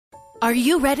Are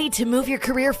you ready to move your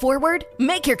career forward?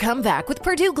 Make your comeback with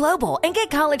Purdue Global and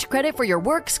get college credit for your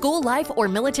work, school life, or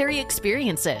military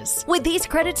experiences. With these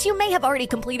credits, you may have already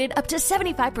completed up to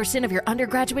 75% of your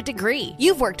undergraduate degree.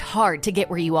 You've worked hard to get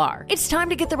where you are. It's time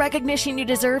to get the recognition you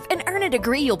deserve and earn a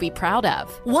degree you'll be proud of,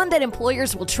 one that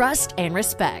employers will trust and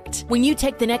respect. When you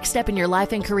take the next step in your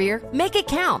life and career, make it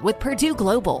count with Purdue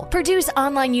Global, Purdue's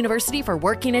online university for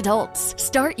working adults.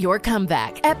 Start your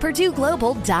comeback at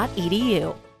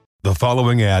purdueglobal.edu. The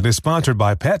following ad is sponsored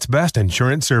by Pets Best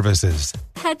Insurance Services.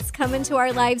 Pets come into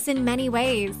our lives in many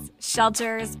ways.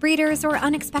 Shelters, breeders, or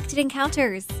unexpected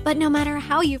encounters. But no matter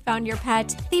how you found your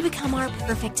pet, they become our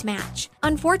perfect match.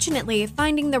 Unfortunately,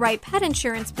 finding the right pet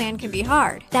insurance plan can be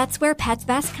hard. That's where Pets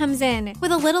Best comes in.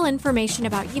 With a little information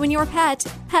about you and your pet,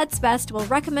 Pets Best will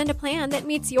recommend a plan that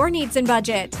meets your needs and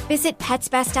budget. Visit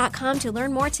PetsBest.com to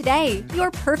learn more today.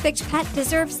 Your perfect pet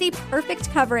deserves the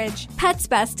perfect coverage.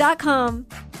 PetsBest.com.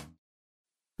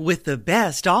 With the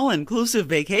best all-inclusive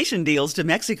vacation deals to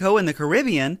Mexico and the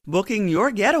Caribbean, booking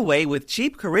your getaway with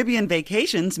Cheap Caribbean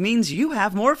Vacations means you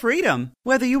have more freedom.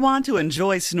 Whether you want to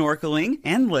enjoy snorkeling,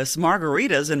 endless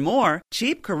margaritas, and more,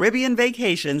 Cheap Caribbean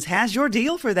Vacations has your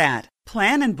deal for that.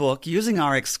 Plan and book using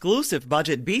our exclusive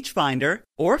budget beach finder,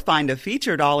 or find a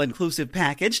featured all-inclusive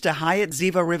package to Hyatt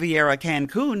Ziva Riviera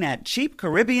Cancun at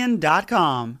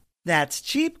cheapcaribbean.com. That's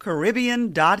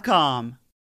cheapcaribbean.com.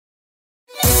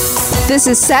 This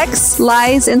is Sex,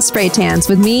 Lies, and Spray Tans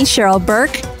with me, Cheryl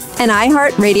Burke, an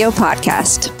iHeartRadio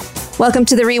podcast. Welcome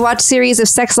to the Rewatch series of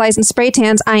Sex, Lies, and Spray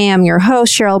Tans. I am your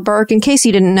host, Cheryl Burke. In case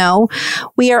you didn't know,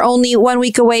 we are only 1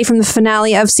 week away from the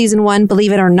finale of season 1,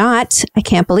 believe it or not. I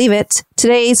can't believe it.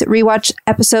 Today's Rewatch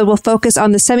episode will focus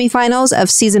on the semifinals of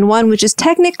season 1, which is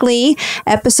technically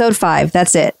episode 5.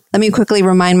 That's it. Let me quickly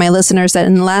remind my listeners that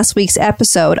in last week's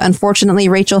episode, unfortunately,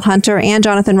 Rachel Hunter and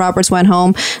Jonathan Roberts went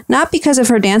home, not because of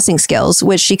her dancing skills,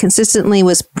 which she consistently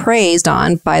was praised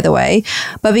on, by the way,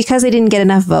 but because they didn't get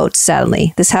enough votes,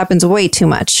 sadly. This happens way too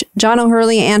much. John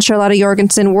O'Hurley and Charlotta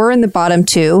Jorgensen were in the bottom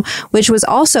 2, which was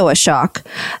also a shock.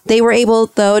 They were able,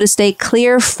 though, to stay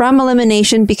clear from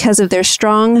elimination because of their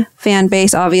strong fan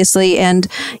base, obviously, and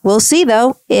we'll see,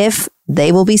 though, if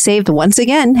they will be saved once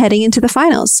again heading into the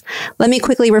finals. Let me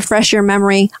quickly refresh your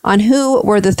memory on who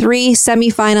were the 3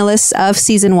 semifinalists of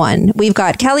season 1. We've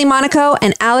got Kelly Monaco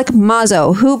and Alec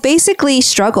Mazzo, who basically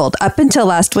struggled up until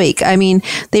last week. I mean,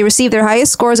 they received their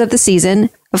highest scores of the season.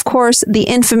 Of course, the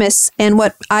infamous and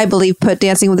what I believe put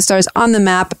Dancing with the Stars on the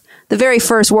map, the very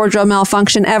first wardrobe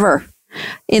malfunction ever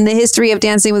in the history of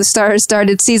Dancing with the Stars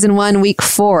started season 1, week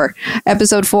 4,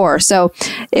 episode 4. So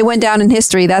it went down in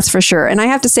history, that's for sure. And I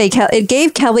have to say, it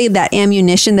gave Kelly that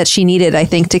ammunition that she needed, I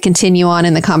think, to continue on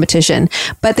in the competition.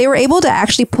 But they were able to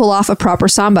actually pull off a proper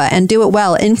samba and do it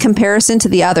well in comparison to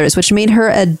the others, which made her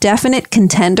a definite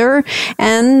contender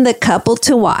and the couple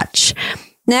to watch.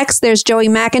 Next, there's Joey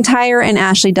McIntyre and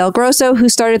Ashley Del Grosso, who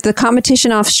started the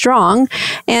competition off strong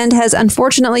and has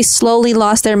unfortunately slowly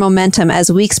lost their momentum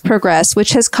as weeks progress,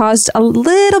 which has caused a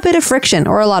little bit of friction,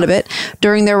 or a lot of it,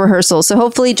 during their rehearsals. So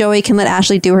hopefully Joey can let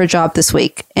Ashley do her job this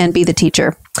week and be the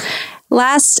teacher.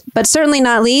 Last, but certainly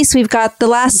not least, we've got the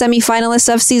last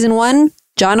semifinalists of season 1.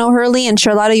 John O'Hurley and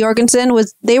Charlotta Jorgensen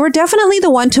they were definitely the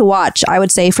one to watch, I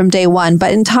would say, from day one.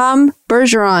 But in Tom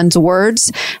Bergeron's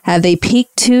words, have they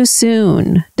peaked too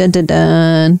soon? Dun, dun,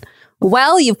 dun.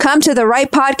 Well, you've come to the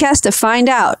right podcast to find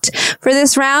out. For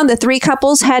this round, the 3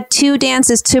 couples had 2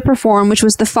 dances to perform, which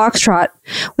was the Foxtrot,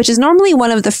 which is normally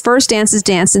one of the first dances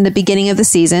danced in the beginning of the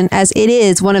season, as it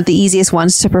is one of the easiest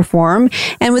ones to perform.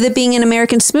 And with it being an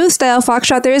American smooth style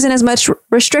Foxtrot, there isn't as much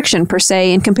restriction, per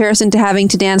se, in comparison to having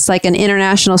to dance like an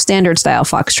international standard style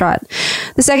Foxtrot.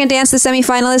 The second dance the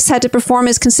semifinalists had to perform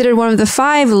is considered one of the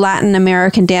 5 Latin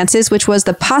American dances, which was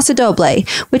the Paso Doble,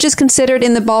 which is considered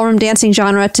in the ballroom dancing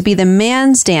genre to be the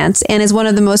man's dance and is one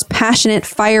of the most passionate,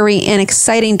 fiery, and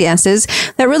exciting dances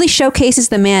that really showcases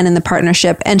the man in the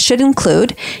partnership and should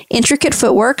include intricate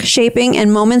footwork, shaping,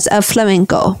 and moments of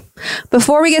flamenco.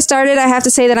 Before we get started, I have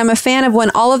to say that I'm a fan of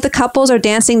when all of the couples are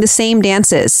dancing the same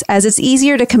dances, as it's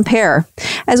easier to compare.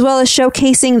 As well as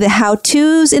showcasing the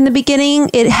how-tos in the beginning,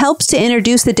 it helps to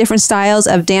introduce the different styles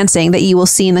of dancing that you will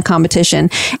see in the competition.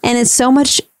 And it's so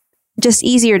much just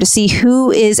easier to see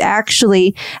who is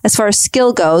actually, as far as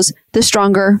skill goes, the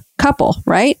stronger couple,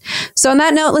 right? So on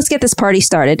that note, let's get this party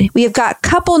started. We have got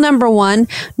couple number 1,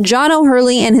 John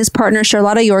O'Hurley and his partner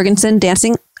Charlotta Jorgensen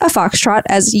dancing a foxtrot,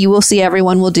 as you will see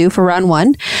everyone will do for round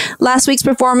 1. Last week's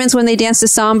performance when they danced a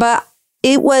samba,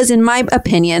 it was, in my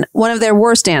opinion, one of their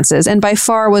worst dances and by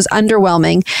far was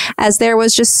underwhelming, as there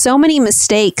was just so many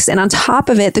mistakes. And on top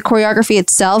of it, the choreography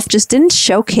itself just didn't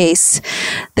showcase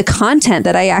the content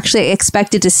that I actually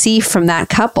expected to see from that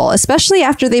couple, especially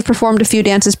after they performed a few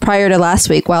dances prior to last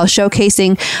week while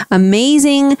showcasing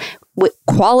amazing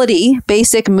quality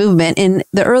basic movement in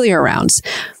the earlier rounds.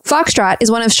 Foxtrot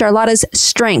is one of Charlotta's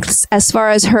strengths as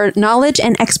far as her knowledge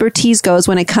and expertise goes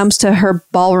when it comes to her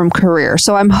ballroom career.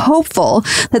 So I'm hopeful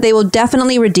that they will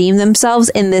definitely redeem themselves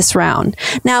in this round.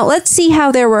 Now let's see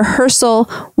how their rehearsal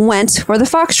went for the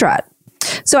Foxtrot.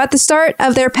 So at the start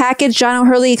of their package, John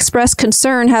O'Hurley expressed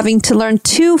concern having to learn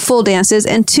 2 full dances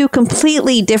and 2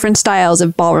 completely different styles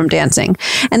of ballroom dancing,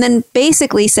 and then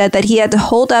basically said that he had to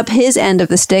hold up his end of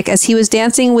the stick as he was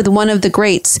dancing with one of the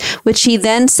greats, which he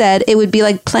then said it would be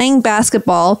like playing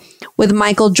basketball with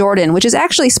Michael Jordan, which is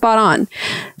actually spot on.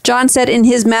 John said in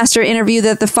his master interview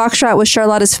that the Foxtrot was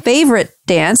Charlotta's favorite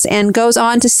dance and goes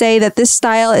on to say that this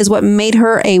style is what made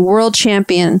her a world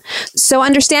champion. So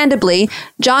understandably,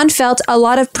 John felt a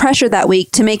lot of pressure that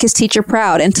week to make his teacher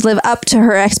proud and to live up to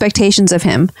her expectations of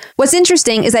him. What's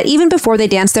interesting is that even before they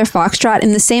danced their Foxtrot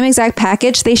in the same exact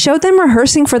package, they showed them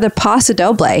rehearsing for the Paso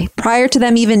Doble prior to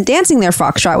them even dancing their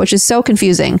Foxtrot, which is so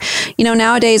confusing. You know,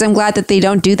 nowadays I'm glad that they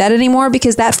don't do that anymore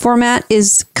because that format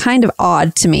is kind of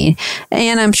odd to me.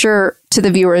 And I'm sure to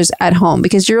the viewers at home,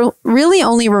 because you're really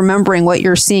only remembering what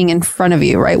you're seeing in front of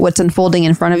you, right? What's unfolding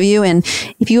in front of you. And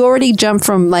if you already jump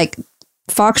from like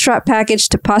Foxtrot package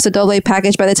to Paso Doble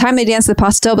package, by the time they dance the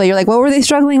Paso Doble, you're like, what were they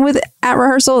struggling with at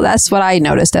rehearsal? That's what I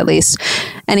noticed, at least.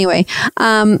 Anyway,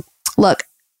 look,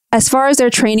 as far as their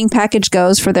training package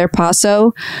goes for their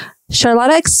Paso,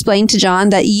 Charlotta explained to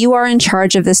John that you are in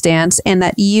charge of this dance and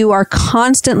that you are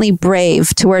constantly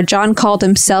brave, to where John called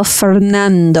himself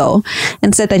Fernando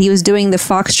and said that he was doing the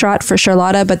Foxtrot for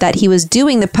Charlotta, but that he was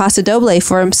doing the Paso Doble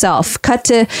for himself. Cut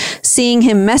to seeing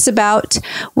him mess about,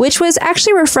 which was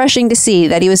actually refreshing to see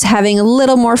that he was having a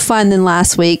little more fun than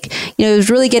last week. You know, he was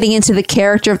really getting into the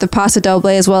character of the Paso Doble,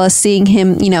 as well as seeing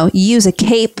him, you know, use a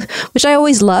cape, which I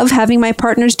always love having my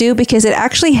partners do because it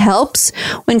actually helps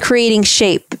when creating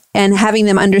shape and having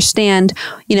them understand,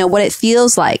 you know, what it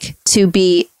feels like to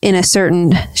be in a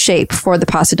certain shape for the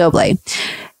Paso Doble.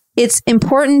 It's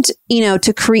important, you know,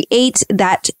 to create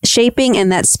that shaping and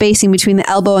that spacing between the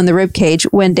elbow and the rib cage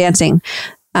when dancing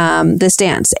this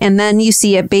dance. And then you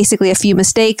see basically a few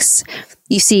mistakes.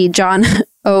 You see John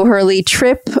O'Hurley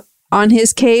trip on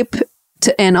his cape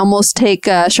and almost take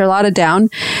Charlotta down.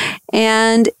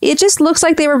 And it just looks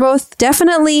like they were both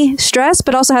definitely stressed,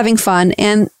 but also having fun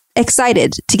and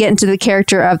excited to get into the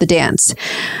character of the dance.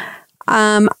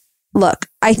 Look,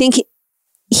 I think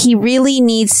he really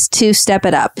needs to step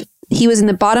it up. He was in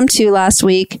the bottom 2 last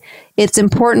week. It's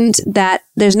important that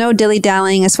there's no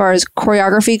dilly-dallying as far as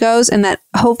choreography goes, and that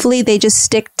hopefully they just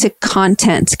stick to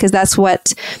content, because that's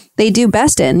what they do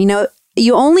best in. You know,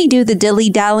 you only do the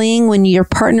dilly-dallying when your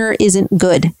partner isn't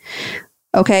good.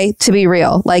 Okay, to be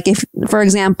real. Like if, for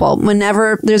example,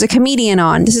 whenever there's a comedian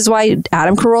on, this is why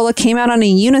Adam Carolla came out on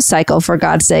a unicycle, for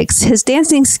God's sakes. His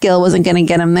dancing skill wasn't going to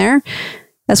get him there.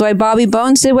 That's why Bobby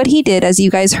Bones did what he did, as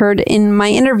you guys heard in my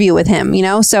interview with him, you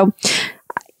know? So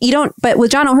you don't, but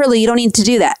with John O'Hurley, you don't need to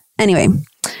do that. Anyway.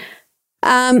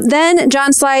 Then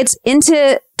John slides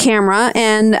into camera,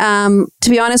 and to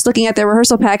be honest, looking at their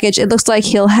rehearsal package, it looks like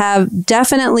he'll have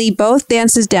definitely both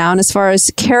dances down as far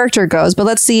as character goes, but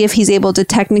let's see if he's able to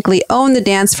technically own the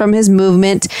dance from his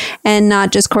movement and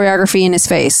not just choreography in his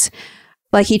face,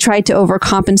 like he tried to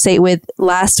overcompensate with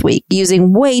last week,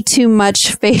 using way too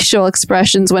much facial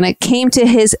expressions when it came to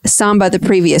his samba the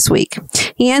previous week.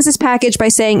 He ends his package by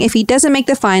saying if he doesn't make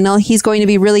the final, he's going to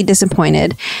be really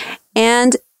disappointed,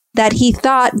 and that he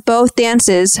thought both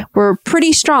dances were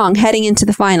pretty strong heading into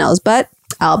the finals, but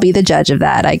I'll be the judge of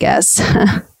that, I guess.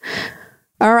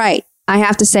 All right. I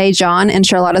have to say, John and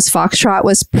Charlotta's Foxtrot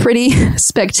was pretty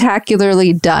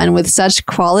spectacularly done with such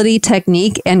quality,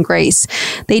 technique, and grace.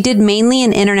 They did mainly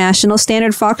an international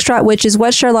standard Foxtrot, which is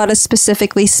what Charlotta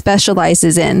specifically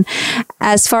specializes in,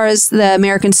 as far as the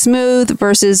American Smooth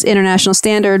versus international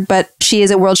standard, but she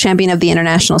is a world champion of the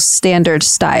international standard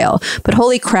style. But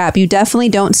holy crap, you definitely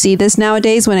don't see this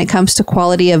nowadays when it comes to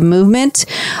quality of movement.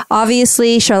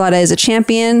 Obviously, Charlotta is a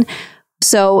champion,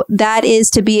 so that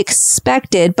is to be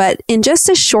expected. But in just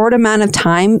a short amount of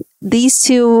time, these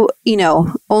two, you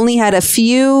know, only had a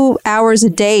few hours a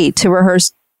day to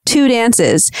rehearse 2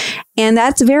 dances. And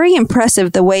that's very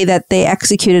impressive, the way that they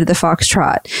executed the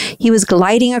Foxtrot. He was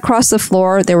gliding across the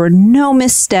floor. There were no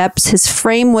missteps. His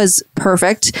frame was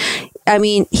perfect. I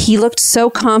mean, he looked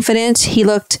so confident. He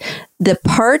looked the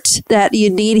part that you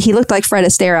need. He looked like Fred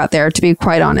Astaire out there, to be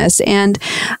quite honest. And,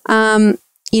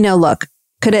 look,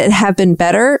 could it have been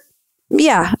better?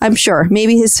 Yeah, I'm sure.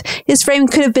 Maybe his frame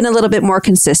could have been a little bit more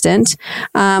consistent.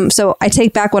 So I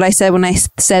take back what I said when I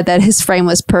said that his frame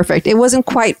was perfect. It wasn't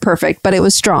quite perfect, but it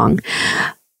was strong.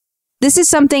 This is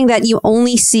something that you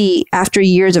only see after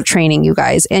years of training, you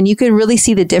guys. And you can really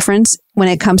see the difference when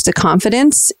it comes to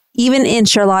confidence, even in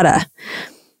Charlotta.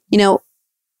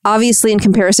 Obviously in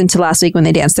comparison to last week when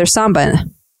they danced their samba,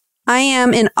 I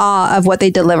am in awe of what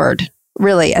they delivered,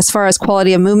 really, as far as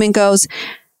quality of movement goes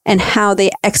and how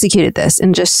they executed this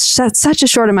in just such a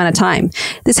short amount of time.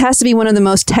 This has to be one of the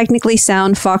most technically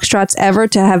sound foxtrots ever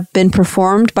to have been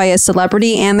performed by a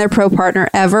celebrity and their pro partner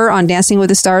ever on Dancing with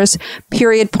the Stars,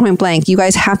 period, point blank. You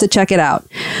guys have to check it out.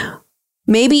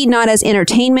 Maybe not as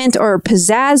entertainment or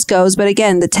pizzazz goes, but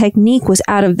again, the technique was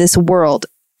out of this world.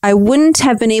 I wouldn't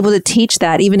have been able to teach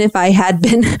that even if I had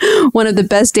been one of the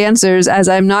best dancers, as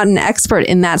I'm not an expert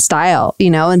in that style,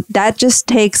 and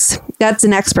that's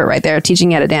an expert right there teaching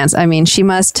you how to dance. I mean,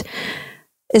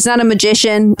 it's not a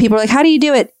magician. People are like, how do you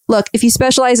do it? Look, if you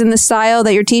specialize in the style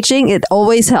that you're teaching, it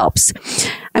always helps.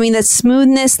 I mean, the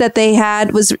smoothness that they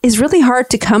had is really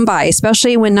hard to come by,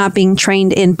 especially when not being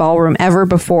trained in ballroom ever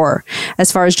before,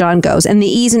 as far as John goes. And the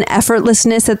ease and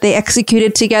effortlessness that they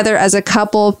executed together as a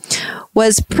couple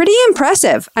was pretty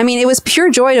impressive. I mean, it was pure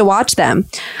joy to watch them.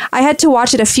 I had to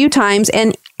watch it a few times,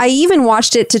 and I even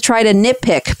watched it to try to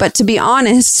nitpick. But to be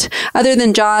honest, other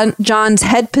than John's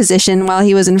head position while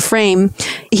he was in frame,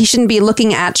 he shouldn't be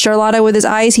looking at Charlotta with his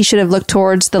eyes. He should have looked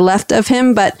towards the left of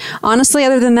him. But honestly,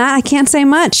 other than that, I can't say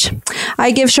much.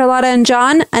 I give Charlotta and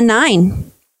John a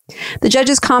 9. The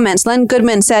judges' comments, Len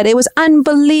Goodman said, it was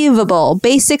unbelievable.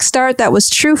 Basic start that was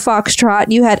true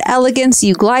foxtrot. You had elegance.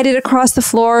 You glided across the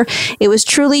floor. It was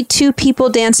truly two people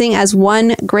dancing as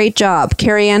one. Great job.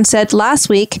 Carrie Ann said last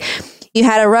week, you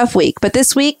had a rough week, but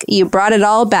this week you brought it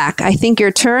all back. I think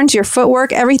your turns, your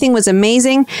footwork, everything was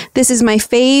amazing. This is my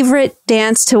favorite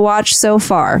dance to watch so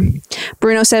far.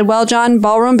 Bruno said, well, John,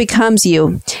 ballroom becomes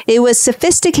you. It was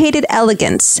sophisticated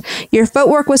elegance. Your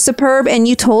footwork was superb and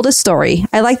you told a story.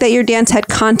 I like that your dance had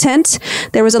content.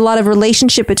 There was a lot of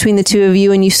relationship between the two of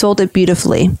you and you sold it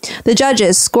beautifully. The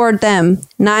judges scored them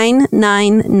 9.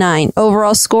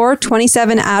 Overall score,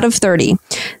 27 out of 30.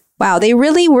 Wow, they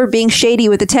really were being shady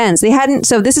with the 10s.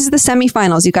 So this is the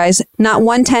semifinals, you guys. Not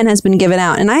one 10 has been given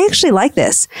out. And I actually like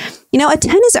this. A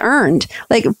 10 is earned,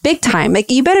 like big time.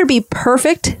 Like you better be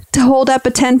perfect to hold up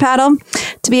a 10 paddle,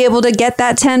 to be able to get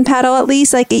that 10 paddle at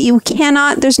least. Like you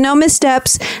cannot, there's no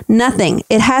missteps, nothing.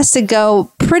 It has to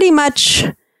go pretty much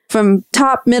from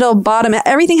top, middle, bottom.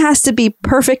 Everything has to be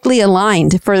perfectly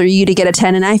aligned for you to get a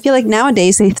 10. And I feel like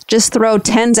nowadays they just throw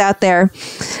 10s out there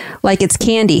like it's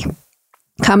candy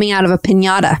coming out of a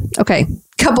piñata. Okay,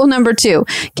 couple number 2.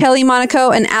 Kelly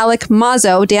Monaco and Alec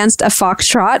Mazzo danced a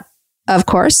foxtrot, of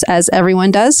course, as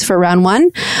everyone does for round 1.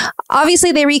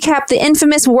 Obviously, they recap the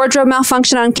infamous wardrobe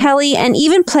malfunction on Kelly and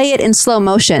even play it in slow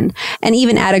motion and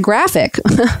even add a graphic.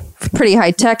 Pretty high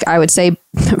tech, I would say,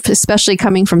 especially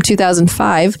coming from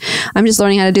 2005. I'm just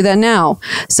learning how to do that now.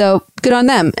 So good on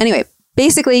them. Anyway,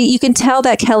 basically, you can tell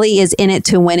that Kelly is in it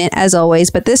to win it, as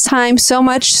always, but this time so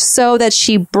much so that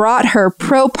she brought her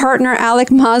pro partner, Alec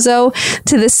Mazzo,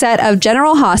 to the set of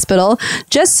General Hospital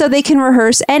just so they can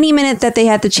rehearse any minute that they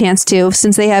had the chance to,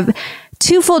 since they have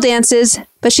 2 full dances,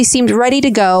 but she seemed ready to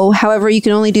go. However, you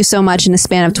can only do so much in a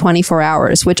span of 24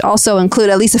 hours, which also include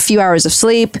at least a few hours of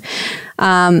sleep.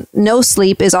 No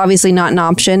sleep is obviously not an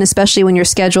option, especially when your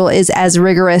schedule is as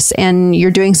rigorous and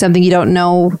you're doing something you don't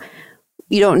know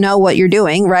what you're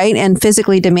doing, right? And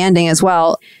physically demanding as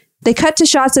well. They cut to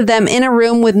shots of them in a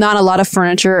room with not a lot of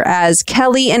furniture as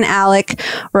Kelly and Alec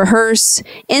rehearse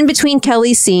in between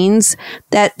Kelly's scenes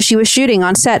that she was shooting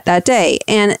on set that day.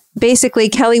 And basically,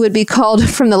 Kelly would be called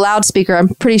from the loudspeaker. I'm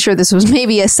pretty sure this was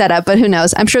maybe a setup, but who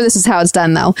knows? I'm sure this is how it's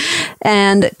done, though.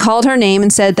 And called her name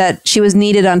and said that she was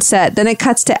needed on set. Then it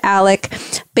cuts to Alec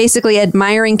basically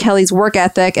admiring Kelly's work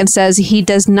ethic and says he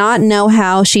does not know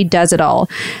how she does it all.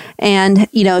 And,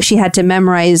 she had to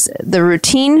memorize the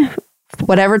routine,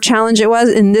 whatever challenge it was,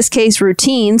 in this case, 2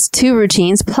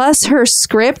 routines, plus her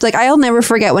script. Like, I'll never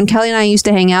forget when Kelly and I used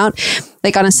to hang out,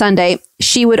 like on a Sunday,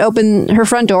 she would open her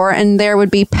front door and there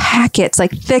would be packets,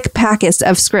 like thick packets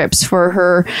of scripts for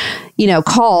her,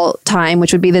 call time,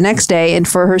 which would be the next day, and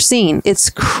for her scene. It's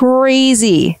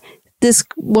crazy. This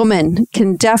woman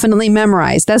can definitely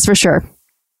memorize, that's for sure.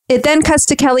 It then cuts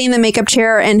to Kelly in the makeup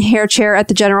chair and hair chair at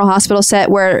the General Hospital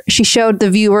set where she showed the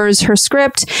viewers her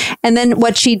script. And then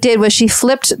what she did was she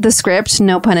flipped the script,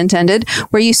 no pun intended,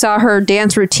 where you saw her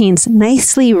dance routines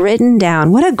nicely written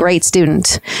down. What a great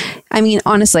student. I mean,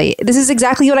 honestly, this is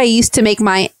exactly what I used to make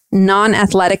my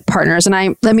non-athletic partners.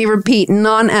 And let me repeat,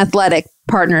 non-athletic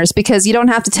partners, because you don't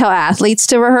have to tell athletes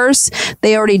to rehearse.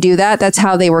 They already do that. That's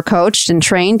how they were coached and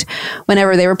trained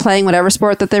whenever they were playing whatever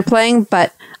sport that they're playing.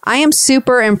 But I am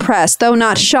super impressed, though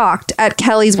not shocked, at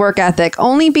Kelly's work ethic,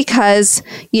 only because,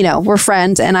 we're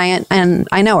friends and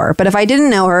I know her. But if I didn't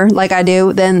know her like I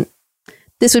do, then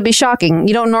this would be shocking.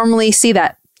 You don't normally see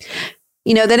that.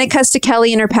 Then it cuts to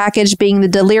Kelly in her package being the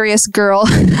delirious girl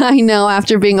I know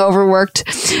after being overworked.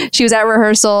 She was at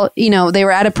rehearsal, they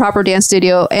were at a proper dance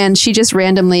studio and she just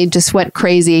randomly just went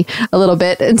crazy a little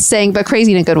bit and saying, but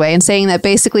crazy in a good way, and saying that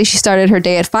basically she started her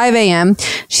day at 5 a.m.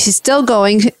 She's still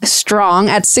going strong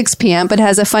at 6 p.m., but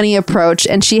has a funny approach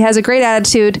and she has a great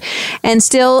attitude and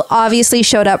still obviously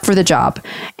showed up for the job.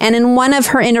 And in one of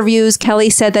her interviews,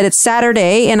 Kelly said that it's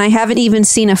Saturday and I haven't even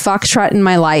seen a foxtrot in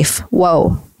my life.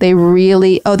 Whoa. They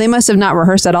must have not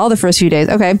rehearsed at all the first few days.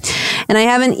 Okay. And I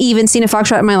haven't even seen a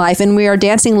foxtrot in my life. And we are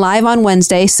dancing live on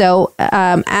Wednesday. So,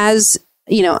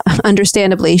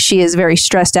 understandably, she is very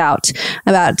stressed out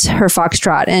about her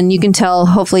foxtrot. And you can tell,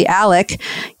 hopefully, Alec,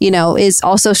 is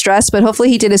also stressed, but hopefully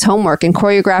he did his homework and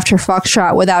choreographed her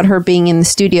foxtrot without her being in the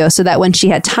studio so that when she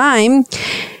had time,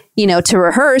 to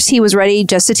rehearse, he was ready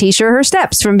just to teach her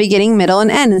steps from beginning, middle, and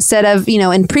end instead of,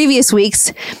 in previous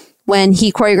weeks, when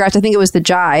he choreographed, I think it was the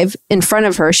jive in front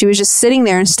of her, she was just sitting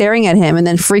there and staring at him and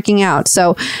then freaking out.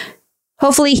 So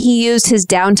hopefully he used his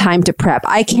downtime to prep.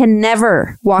 I can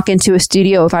never walk into a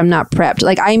studio if I'm not prepped.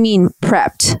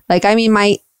 Prepped.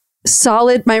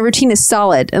 My routine is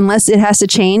solid unless it has to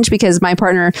change because my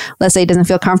partner, let's say, doesn't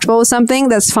feel comfortable with something,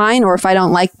 that's fine. Or if I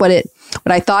don't like what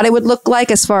I thought it would look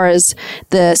like as far as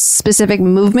the specific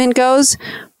movement goes.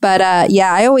 But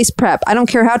I always prep. I don't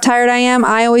care how tired I am.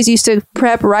 I always used to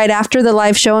prep right after the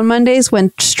live show on Mondays,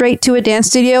 went straight to a dance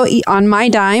studio on my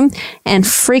dime and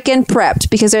freaking prepped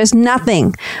because there's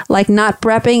nothing like not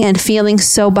prepping and feeling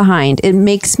so behind.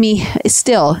 It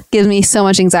still gives me so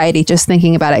much anxiety just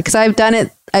thinking about it because I've done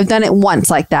it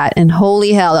once like that. And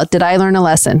holy hell, did I learn a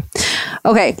lesson.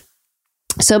 Okay.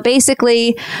 So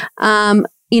basically,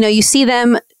 you see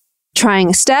them trying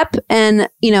a step and,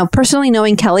 personally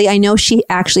knowing Kelly, I know she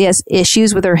actually has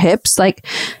issues with her hips.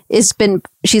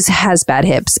 She has bad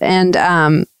hips.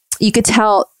 And, you could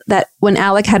tell that when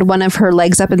Alec had one of her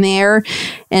legs up in the air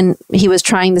and he was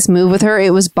trying this move with her,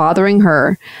 it was bothering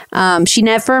her. She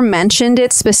never mentioned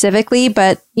it specifically,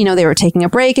 but, they were taking a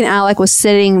break and Alec was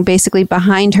sitting basically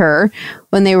behind her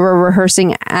when they were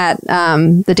rehearsing at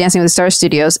the Dancing with the Stars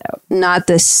studios, not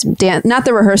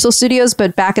the rehearsal studios,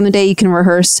 but back in the day you can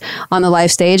rehearse on the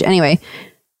live stage. Anyway,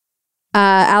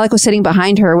 Alec was sitting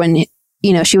behind her when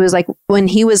she was like, when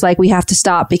he was like, we have to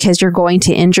stop because you're going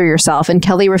to injure yourself. And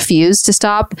Kelly refused to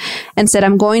stop and said,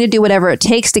 I'm going to do whatever it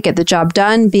takes to get the job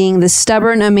done, being the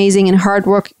stubborn, amazing, and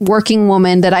hard-working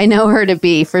woman that I know her to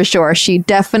be, for sure. She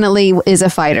definitely is a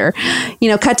fighter.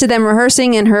 Cut to them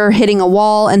rehearsing and her hitting a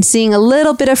wall and seeing a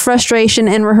little bit of frustration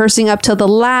and rehearsing up till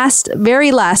the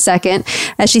very last second,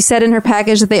 as she said in her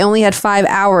package that they only had 5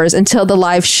 hours until the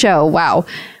live show. Wow.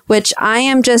 Which I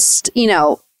am just,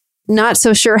 not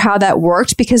so sure how that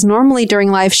worked because normally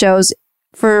during live shows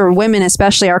for women,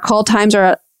 especially, our call times are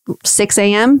at 6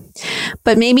 a.m.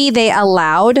 But maybe they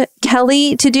allowed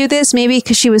Kelly to do this, maybe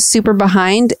because she was super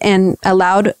behind and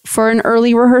allowed for an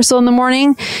early rehearsal in the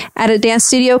morning at a dance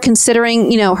studio,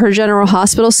 considering, her General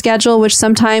Hospital schedule, which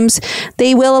sometimes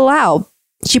they will allow.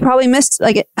 She probably missed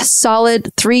like a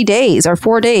solid 3 days or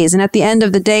 4 days. And at the end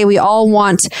of the day, we all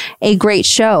want a great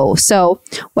show. So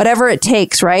whatever it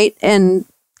takes, right? And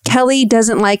Kelly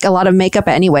doesn't like a lot of makeup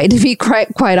anyway, to be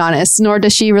quite honest, nor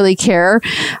does she really care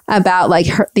about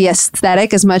the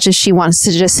aesthetic as much as she wants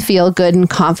to just feel good and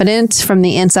confident from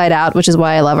the inside out, which is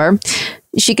why I love her.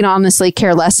 She can honestly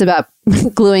care less about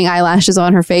gluing eyelashes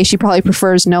on her face. She probably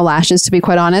prefers no lashes, to be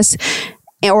quite honest,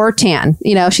 or tan.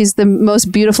 She's the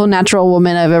most beautiful natural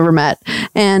woman I've ever met.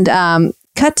 And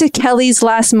cut to Kelly's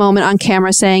last moment on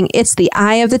camera saying, "It's the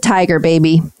eye of the tiger,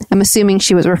 baby." I'm assuming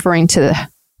she was referring to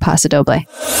the Paso Doble.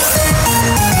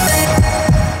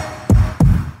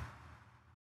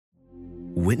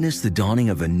 Witness the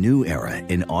dawning of a new era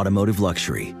in automotive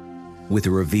luxury with a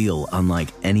reveal unlike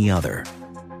any other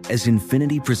as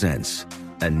Infiniti presents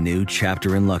a new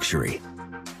chapter in luxury,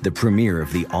 the premiere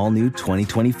of the all-new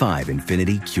 2025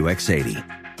 Infiniti QX80.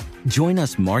 Join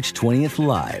us March 20th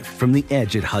live from the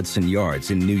Edge at Hudson Yards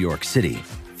in New York City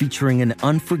featuring an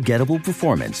unforgettable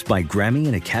performance by Grammy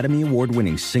and Academy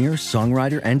Award-winning singer,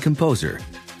 songwriter, and composer,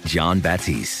 Jon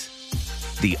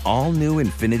Batiste. The all-new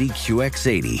Infiniti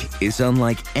QX80 is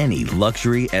unlike any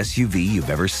luxury SUV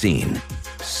you've ever seen.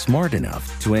 Smart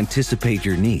enough to anticipate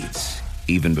your needs,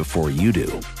 even before you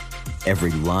do.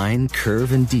 Every line,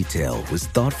 curve, and detail was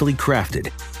thoughtfully crafted,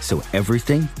 so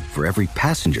everything for every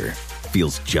passenger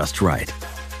feels just right.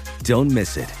 Don't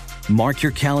miss it. Mark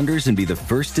your calendars and be the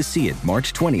first to see it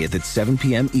March 20th at 7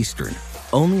 p.m. Eastern,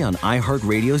 only on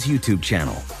iHeartRadio's YouTube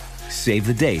channel. Save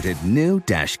the date at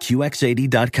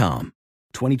new-QX80.com.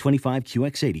 2025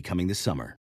 QX80 coming this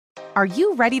summer. Are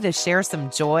you ready to share some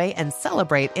joy and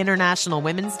celebrate International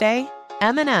Women's Day?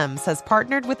 M&M's has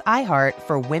partnered with iHeart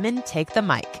for Women Take the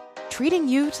Mic, treating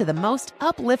you to the most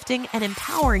uplifting and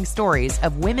empowering stories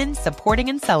of women supporting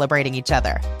and celebrating each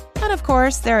other. And of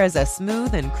course, there is a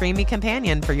smooth and creamy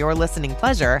companion for your listening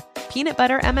pleasure, peanut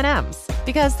butter M&Ms,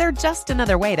 because they're just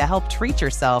another way to help treat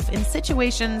yourself in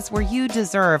situations where you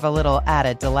deserve a little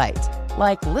added delight,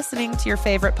 like listening to your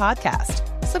favorite podcast.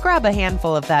 So grab a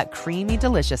handful of that creamy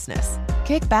deliciousness,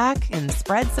 kick back, and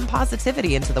spread some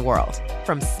positivity into the world.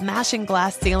 From smashing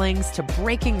glass ceilings to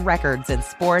breaking records in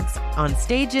sports, on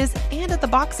stages, and at the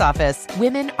box office,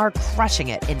 women are crushing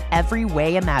it in every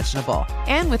way imaginable.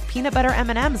 And with peanut butter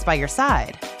M&Ms by your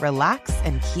side, relax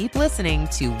and keep listening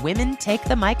to Women Take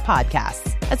the Mic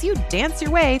podcasts as you dance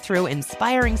your way through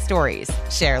inspiring stories,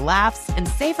 share laughs, and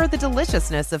savor the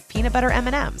deliciousness of peanut butter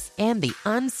M&Ms and the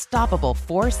unstoppable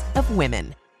force of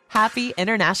women. Happy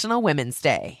International Women's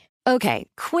Day. Okay,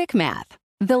 quick math.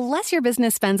 The less your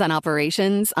business spends on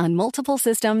operations, on multiple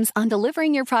systems, on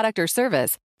delivering your product or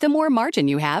service, the more margin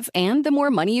you have and the more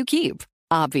money you keep.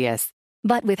 Obvious.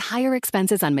 But with higher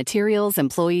expenses on materials,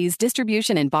 employees,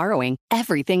 distribution, and borrowing,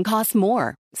 everything costs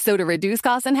more. So to reduce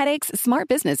costs and headaches, smart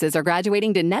businesses are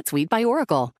graduating to NetSuite by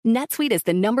Oracle. NetSuite is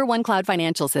the #1 cloud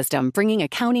financial system, bringing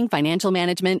accounting, financial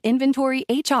management, inventory,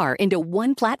 HR into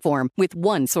one platform with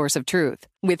one source of truth.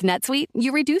 With NetSuite,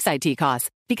 you reduce IT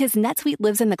costs because NetSuite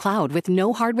lives in the cloud with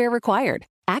no hardware required,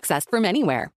 accessed from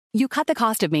anywhere. You cut the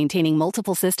cost of maintaining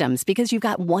multiple systems because you've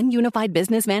got one unified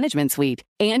business management suite.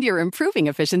 And you're improving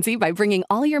efficiency by bringing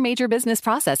all your major business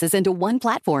processes into one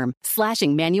platform,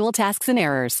 slashing manual tasks and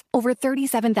errors. Over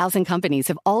 37,000 companies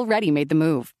have already made the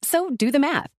move. So do the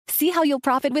math. See how you'll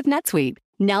profit with NetSuite.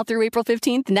 Now through April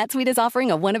 15th, NetSuite is offering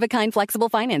a one-of-a-kind flexible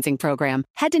financing program.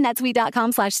 Head to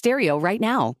netsuite.com/stereo right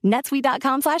now.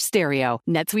 netsuite.com/stereo.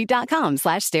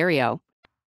 netsuite.com/stereo.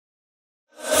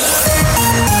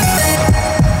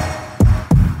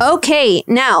 Okay,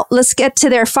 now let's get to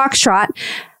their foxtrot.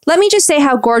 Let me just say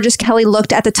how gorgeous Kelly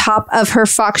looked at the top of her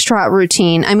foxtrot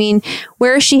routine. I mean,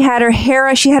 where she had her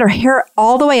hair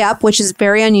all the way up, which is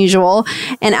very unusual,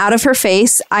 and out of her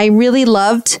face. I really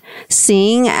loved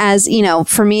seeing, as, you know,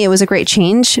 for me, it was a great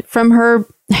change from her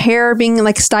hair being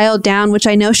like styled down, which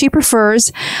I know she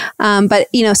prefers. But,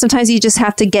 you know, sometimes you just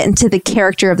have to get into the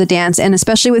character of the dance. And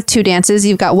especially with two dances,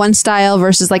 you've got one style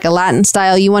versus like a Latin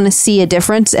style. You want to see a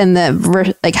difference in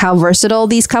the like how versatile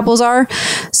these couples are.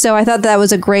 So I thought that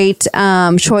was a great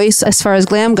choice as far as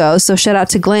glam goes. So shout out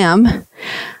to glam.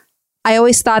 I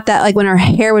always thought that like when her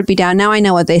hair would be down, now I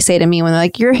know what they say to me when they're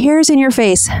like, your hair's in your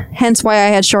face. Hence why I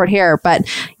had short hair. But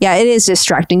yeah, it is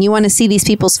distracting. You want to see these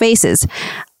people's faces.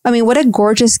 I mean, what a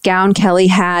gorgeous gown Kelly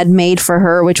had made for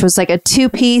her, which was like a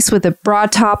two-piece with a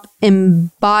broad top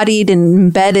embodied and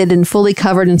embedded and fully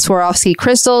covered in Swarovski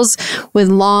crystals with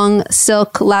long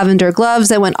silk lavender gloves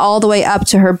that went all the way up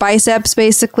to her biceps,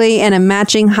 basically, and a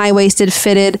matching high-waisted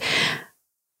fitted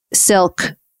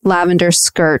silk lavender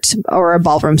skirt or a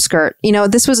ballroom skirt. You know,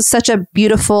 this was such a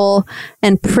beautiful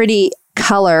and pretty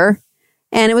color.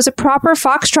 And it was a proper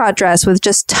foxtrot dress with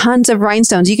just tons of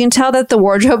rhinestones. You can tell that the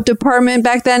wardrobe department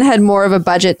back then had more of a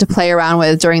budget to play around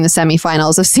with during the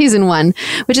semifinals of season 1,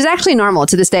 which is actually normal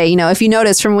to this day. You know, if you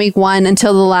notice from week 1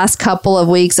 until the last couple of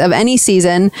weeks of any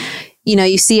season, you know,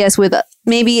 you see us with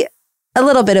maybe a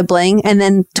little bit of bling. And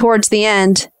then towards the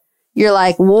end, you're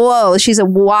like, whoa, she's a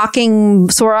walking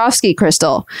Swarovski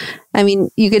crystal. I mean,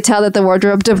 you could tell that the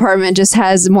wardrobe department just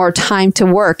has more time to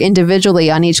work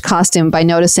individually on each costume by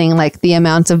noticing like the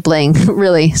amount of bling,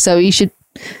 really. So you should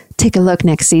take a look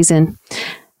next season.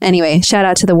 Anyway, shout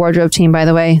out to the wardrobe team, by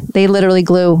the way. They literally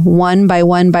glue one by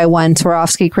one by one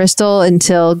Swarovski crystal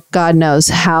until God knows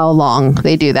how long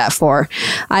they do that for.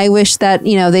 I wish that,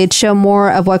 you know, they'd show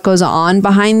more of what goes on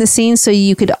behind the scenes so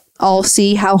you could all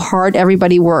see how hard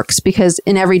everybody works, because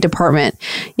in every department,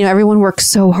 you know, everyone works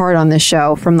so hard on this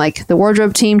show, from like the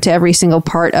wardrobe team to every single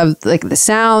part of like the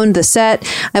sound, the set.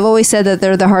 I've always said that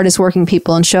they're the hardest working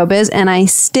people in showbiz, and I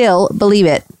still believe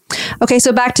it. Okay,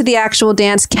 so back to the actual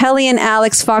dance. Kelly and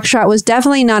Alex Foxtrot was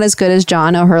definitely not as good as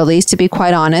John O'Hurley's, to be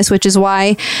quite honest, which is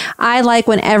why I like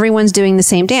when everyone's doing the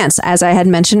same dance, as I had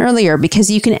mentioned earlier, because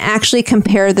you can actually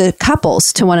compare the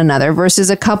couples to one another versus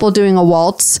a couple doing a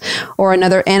waltz or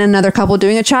another couple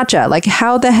doing a cha-cha. Like,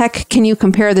 how the heck can you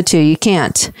compare the two? You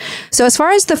can't. So as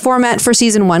far as the format for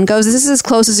season 1 goes, this is as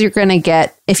close as you're going to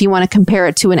get if you want to compare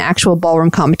it to an actual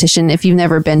ballroom competition if you've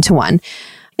never been to one.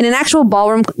 In an actual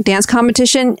ballroom dance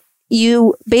competition,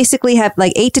 you basically have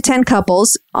like 8 to 10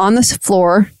 couples on the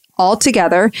floor all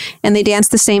together, and they dance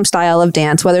the same style of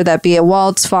dance, whether that be a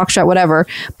waltz, foxtrot, whatever,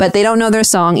 but they don't know their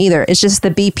song either. It's just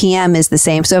the BPM is the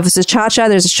same. So if it's a cha-cha,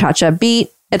 there's a cha-cha beat,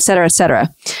 etc.,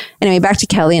 etc. Anyway, back to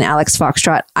Kelly and Alex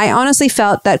Foxtrot. I honestly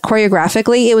felt that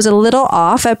choreographically, it was a little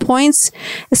off at points,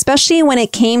 especially when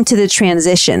it came to the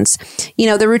transitions. You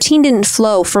know, the routine didn't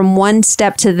flow from one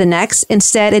step to the next.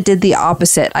 Instead, it did the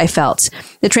opposite, I felt.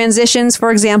 The transitions,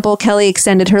 for example, Kelly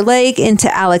extended her leg into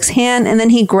Alex's hand, and then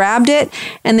he grabbed it,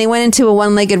 and they went into a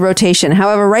one-legged rotation.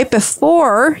 However, right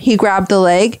before he grabbed the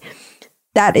leg,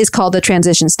 that is called the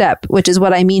transition step, which is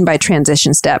what I mean by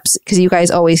transition steps, because you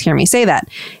guys always hear me say that.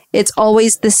 It's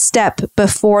always the step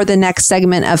before the next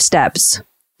segment of steps.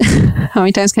 How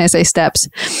many times can I say steps?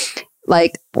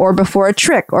 Like, or before a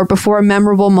trick, or before a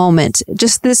memorable moment.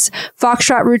 Just this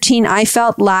foxtrot routine, I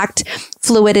felt lacked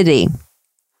fluidity.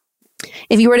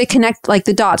 If you were to connect like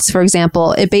the dots, for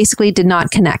example, it basically did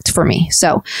not connect for me.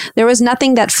 So there was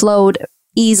nothing that flowed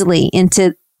easily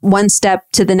into one step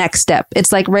to the next step.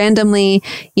 It's like randomly,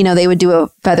 you know, they would do a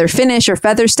feather finish or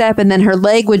feather step, and then her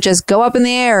leg would just go up in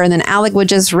the air, and then Alec would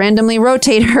just randomly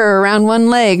rotate her around one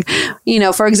leg. You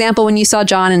know, for example, when you saw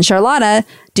John and Charlotta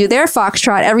do their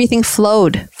foxtrot, everything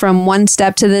flowed from one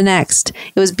step to the next.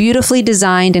 It was beautifully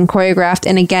designed and choreographed.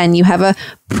 And again, you have a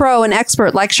pro, an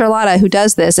expert like Charlotta who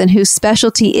does this and whose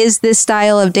specialty is this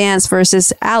style of dance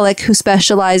versus Alec, who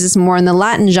specializes more in the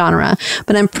Latin genre.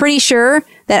 But I'm pretty sure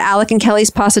that Alec and Kelly's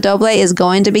Paso Doble is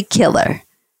going to be killer.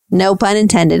 No pun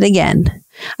intended again.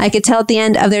 I could tell at the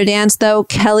end of their dance, though,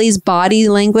 Kelly's body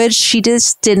language, she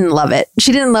just didn't love it.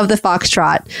 She didn't love the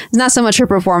foxtrot. It's not so much her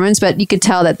performance, but you could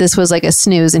tell that this was like a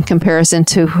snooze in comparison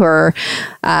to her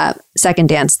second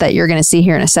dance that you're going to see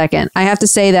here in a second. I have to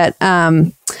say that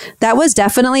that was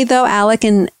definitely, though, Alec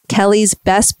and Kelly's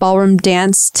best ballroom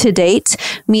dance to date,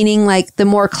 meaning like the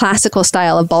more classical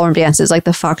style of ballroom dances, like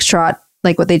the foxtrot,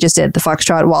 like what they just did, the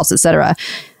foxtrot, waltz, etc.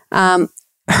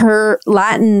 Her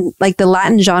Latin, like the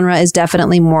Latin genre is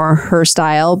definitely more her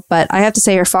style, but I have to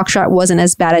say her foxtrot wasn't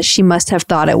as bad as she must have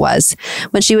thought it was.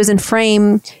 When she was in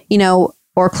frame, you know,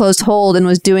 or closed hold and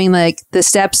was doing like the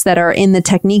steps that are in the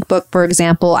technique book, for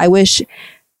example, I wish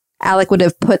Alec would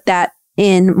have put that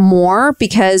in more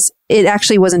because it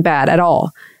actually wasn't bad at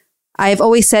all. I've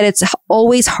always said it's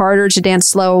always harder to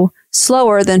dance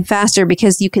slower than faster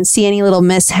because you can see any little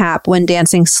mishap when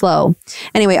dancing slow.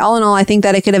 Anyway, all in all, I think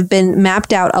that it could have been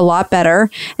mapped out a lot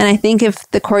better. And I think if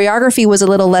the choreography was a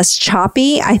little less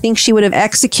choppy, I think she would have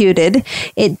executed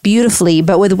it beautifully.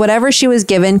 But with whatever she was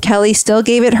given, Kelly still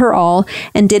gave it her all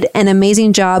and did an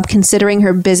amazing job considering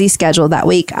her busy schedule that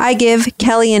week. I give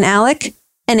Kelly and Alec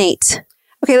an 8.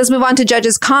 Okay, let's move on to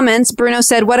judges' comments. Bruno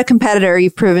said, what a competitor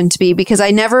you've proven to be, because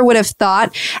I never would have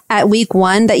thought at week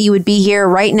 1 that you would be here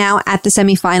right now at the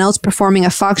semifinals performing a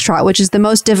foxtrot, which is the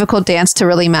most difficult dance to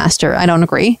really master. I don't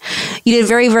agree. You did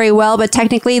very, very well, but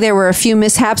technically there were a few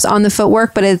mishaps on the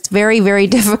footwork, but it's very, very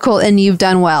difficult and you've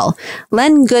done well.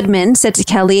 Len Goodman said to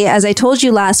Kelly, as I told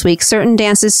you last week, certain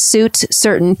dances suit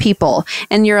certain people,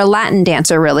 and you're a Latin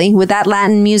dancer, really. With that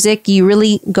Latin music, you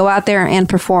really go out there and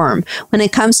perform. When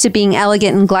it comes to being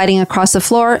elegant and gliding across the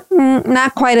floor,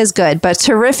 not quite as good, but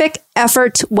terrific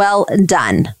effort, well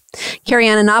done.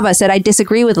 Kariana Nava said, I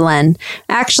disagree with Len.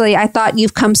 Actually, I thought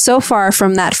you've come so far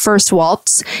from that first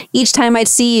waltz. Each time I'd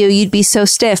see you, you'd be so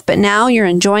stiff, but now you're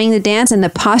enjoying the dance and the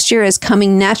posture is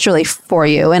coming naturally for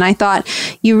you. And I thought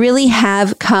you really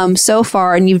have come so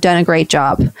far and you've done a great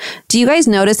job. Do you guys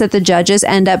notice that the judges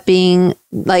end up being,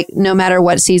 like, no matter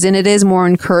what season it is, more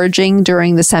encouraging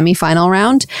during the semifinal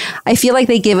round? I feel like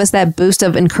they give us that boost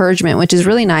of encouragement, which is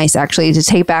really nice, actually, to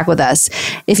take back with us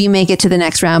if you make it to the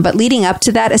next round. But leading up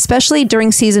to that, especially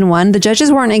during season 1, the judges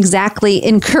weren't exactly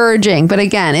encouraging. But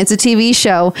again, it's a TV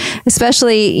show,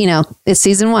 especially, you know, it's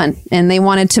season 1, and they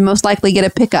wanted to most likely get a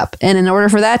pickup. And in order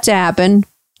for that to happen,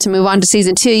 to move on to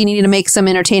season 2, you need to make some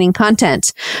entertaining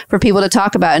content for people to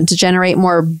talk about and to generate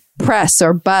more press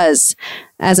or buzz,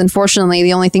 as unfortunately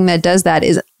the only thing that does that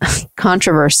is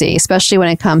controversy, especially when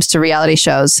it comes to reality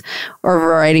shows or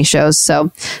variety shows.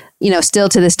 So, you know, still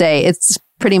to this day, it's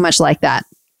pretty much like that.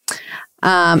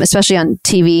 especially on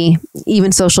TV,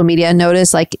 even social media,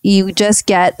 notice like you just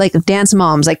get like dance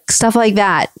moms, like stuff like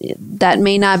that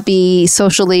may not be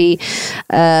socially,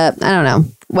 I don't know,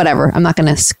 whatever. I'm not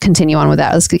going to continue on with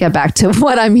that. Let's get back to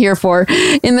what I'm here for.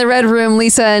 In the red room,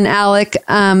 Lisa and Alec,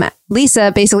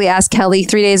 Lisa basically asked Kelly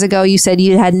 3 days ago, you said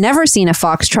you had never seen a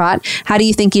foxtrot. How do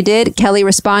you think you did? Kelly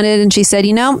responded and she said,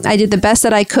 I did the best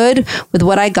that I could with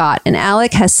what I got. And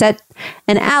Alec has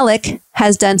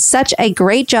done such a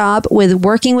great job with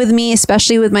working with me,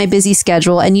 especially with my busy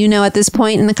schedule. And at this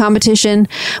point in the competition,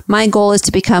 my goal is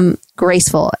to become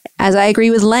graceful. As I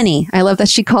agree with Lenny. I love that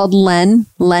she called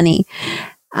Lenny.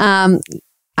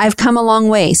 I've come a long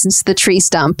way since the tree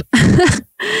stump.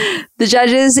 The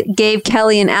judges gave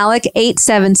Kelly and Alec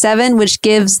 877, which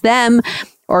gave them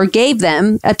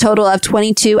a total of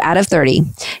 22 out of 30.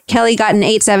 Kelly got an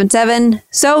 877.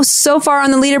 So far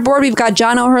on the leaderboard, we've got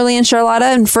John O'Hurley and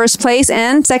Charlotta in first place,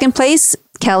 and second place,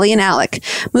 Kelly and Alec.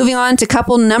 Moving on to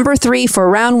couple number 3 for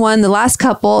round 1, the last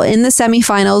couple in the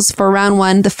semifinals for round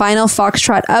 1, the final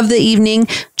foxtrot of the evening,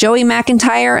 Joey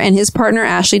McIntyre and his partner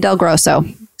Ashley Del Grosso.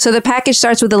 So the package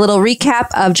starts with a little recap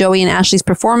of Joey and Ashley's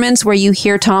performance, where you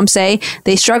hear Tom say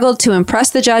they struggled to impress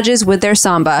the judges with their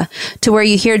samba, to where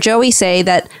you hear Joey say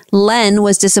that Len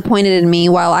was disappointed in me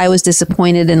while I was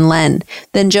disappointed in Len.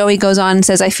 Then Joey goes on and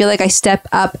says, I feel like I step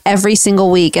up every single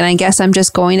week, and I guess I'm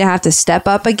just going to have to step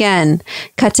up again.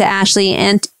 Cut to Ashley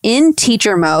and in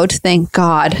teacher mode, thank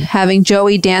God, having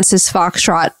Joey dance his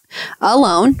foxtrot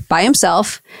alone by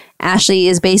himself. Ashley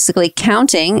is basically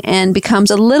counting and becomes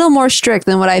a little more strict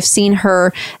than what I've seen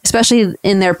her, especially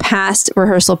in their past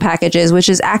rehearsal packages, which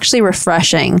is actually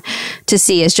refreshing to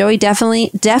see, as Joey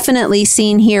definitely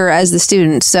seen here as the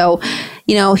student. So,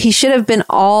 he should have been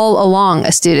all along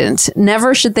a student.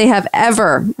 Never should they have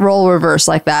ever role reversed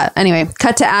like that. Anyway,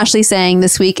 cut to Ashley saying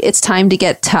this week, it's time to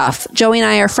get tough. Joey and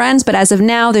I are friends, but as of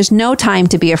now, there's no time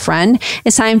to be a friend.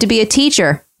 It's time to be a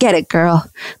teacher. Get it, girl.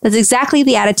 That's exactly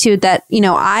the attitude that,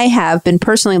 I have been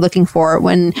personally looking for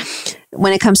when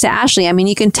it comes to Ashley. I mean,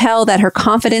 you can tell that her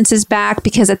confidence is back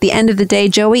because at the end of the day,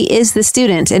 Joey is the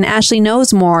student and Ashley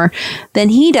knows more than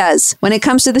he does when it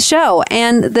comes to the show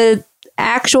and the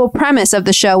actual premise of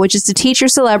the show, which is to teach your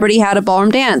celebrity how to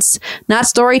ballroom dance, not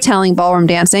storytelling ballroom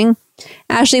dancing.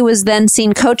 Ashley was then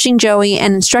seen coaching Joey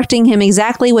and instructing him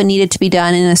exactly what needed to be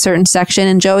done in a certain section,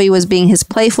 and Joey was being his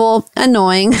playful,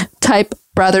 annoying type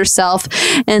brother self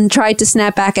and tried to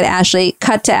snap back at Ashley.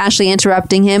 Cut to Ashley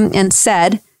interrupting him and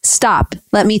said, "Stop,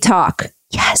 let me talk."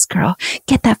 Yes, girl,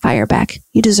 get that fire back.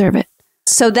 You deserve it.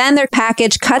 So then their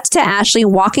package cuts to Ashley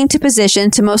walking to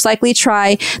position to most likely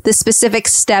try the specific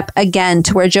step again,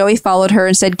 to where Joey followed her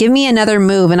and said, "Give me another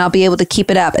move and I'll be able to keep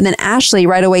it up." And then Ashley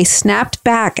right away snapped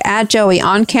back at Joey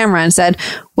on camera and said,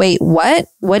 "Wait, what?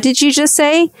 What did you just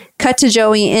say?" Cut to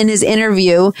Joey in his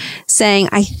interview saying,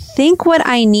 "I think what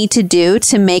I need to do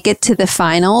to make it to the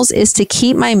finals is to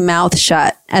keep my mouth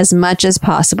shut as much as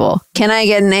possible." Can I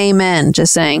get an amen?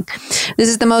 Just saying. This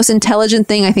is the most intelligent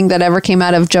thing I think that ever came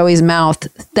out of Joey's mouth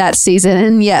that season.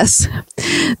 And yes,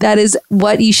 that is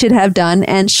what you should have done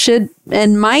and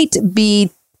might be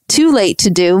too late to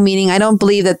do, meaning I don't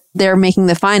believe that they're making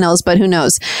the finals, but who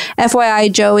knows? FYI,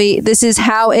 Joey, this is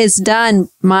how it's done,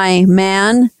 my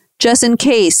man. Just in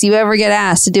case you ever get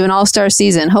asked to do an all-star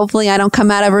season. Hopefully I don't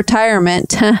come out of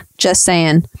retirement. Just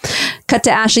saying. Cut to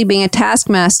Ashley being a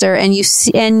taskmaster, and you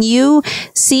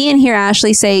see and hear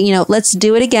Ashley say, let's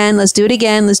do it again. Let's do it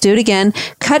again. Let's do it again.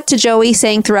 Cut to Joey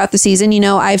saying throughout the season,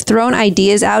 I've thrown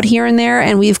ideas out here and there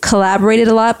and we've collaborated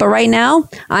a lot, but right now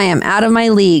I am out of my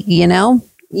league,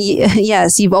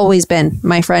 Yes, you've always been,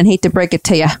 my friend. Hate to break it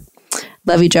to you.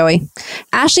 Love you, Joey.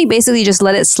 Ashley basically just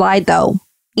let it slide, though,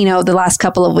 the last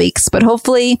couple of weeks. But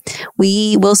hopefully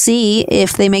we will see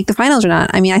if they make the finals or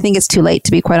not. I mean, I think it's too late,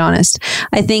 to be quite honest.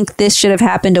 I think this should have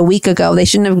happened a week ago. They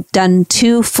shouldn't have done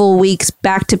 2 full weeks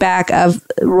back to back of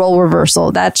role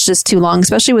reversal. That's just too long,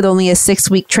 especially with only a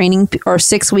 6-week training or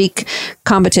 6-week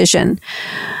competition.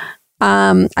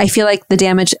 I feel like the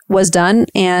damage was done,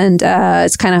 and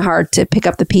it's kind of hard to pick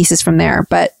up the pieces from there.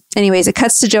 But anyways, it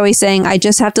cuts to Joey saying, "I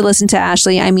just have to listen to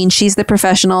Ashley. I mean, she's the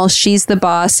professional. She's the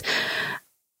boss."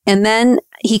 And then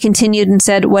he continued and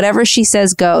said, "Whatever she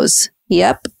says goes."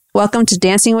 Yep. Welcome to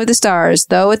Dancing with the Stars.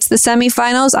 Though it's the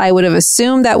semifinals, I would have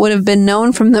assumed that would have been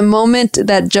known from the moment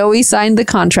that Joey signed the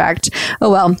contract. Oh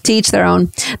well, to each their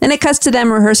own. Then it cuts to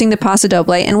them rehearsing the Paso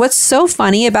Doble. And what's so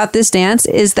funny about this dance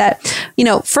is that,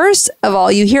 first of all,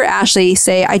 you hear Ashley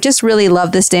say, "I just really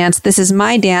love this dance. This is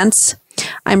my dance.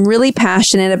 I'm really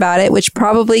passionate about it," which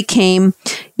probably came,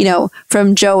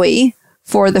 from Joey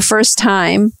for the first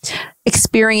time.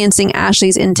 experiencing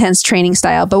Ashley's intense training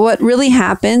style. But what really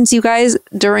happens, you guys,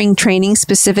 during training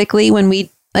specifically, when we,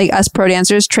 like us pro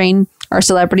dancers, train our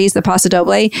celebrities, the Paso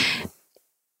Doble,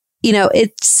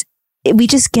 we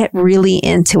just get really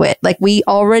into it. Like we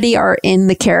already are in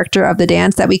the character of the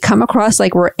dance that we come across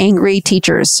like we're angry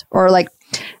teachers or like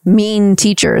mean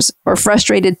teachers or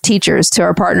frustrated teachers to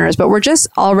our partners. But we're just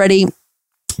already,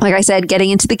 like I said, getting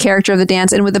into the character of the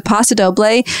dance. And with the Paso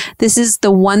Doble, this is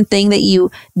the one thing that you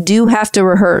do have to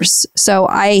rehearse. So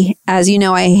as you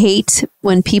know, I hate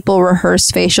when people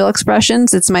rehearse facial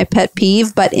expressions. It's my pet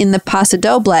peeve. But in the Paso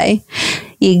Doble,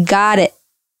 you got it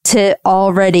to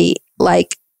already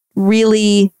like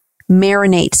really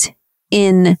marinate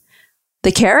in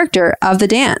the character of the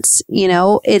dance.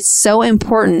 It's so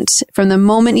important from the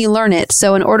moment you learn it.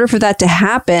 So in order for that to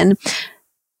happen,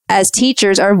 as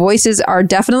teachers, our voices are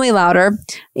definitely louder.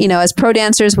 As pro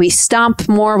dancers, we stomp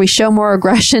more, we show more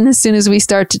aggression as soon as we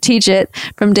start to teach it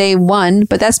from day one.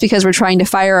 But that's because we're trying to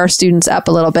fire our students up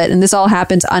a little bit. And this all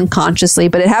happens unconsciously,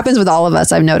 but it happens with all of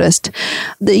us, I've noticed.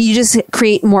 That you just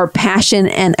create more passion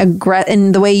and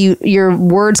and the way your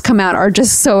words come out are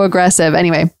just so aggressive.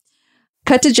 Anyway,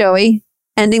 cut to Joey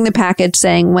ending the package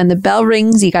saying, when the bell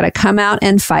rings, you got to come out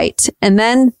and fight. And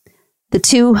then the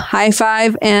two high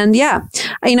five. And yeah,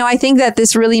 I think that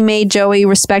this really made Joey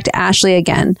respect Ashley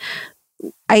again.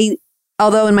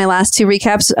 Although in my last two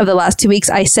recaps of the last 2 weeks,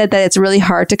 I said that it's really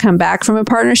hard to come back from a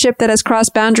partnership that has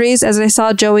crossed boundaries, as I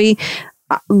saw Joey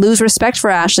lose respect for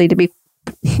Ashley, to be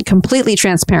completely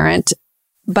transparent.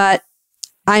 But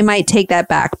I might take that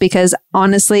back because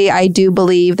honestly, I do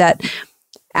believe that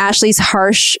Ashley's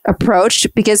harsh approach,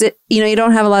 because you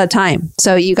don't have a lot of time.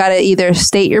 So you got to either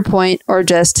state your point or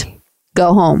just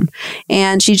go home.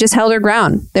 And she just held her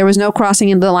ground. There was no crossing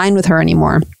into the line with her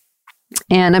anymore.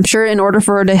 And I'm sure in order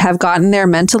for her to have gotten there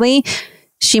mentally,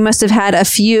 she must have had a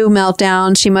few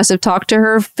meltdowns. She must have talked to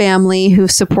her family who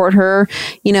support her.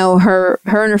 Her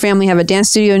and her family have a dance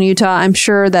studio in Utah. I'm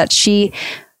sure that she,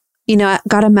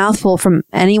 got a mouthful from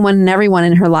anyone and everyone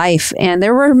in her life. And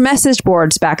there were message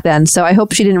boards back then. So I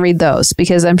hope she didn't read those,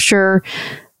 because I'm sure,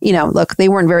 look, they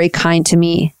weren't very kind to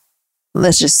me.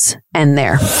 Let's just end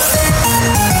there.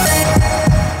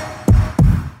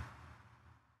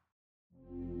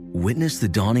 Witness the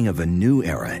dawning of a new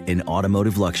era in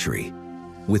automotive luxury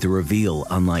with a reveal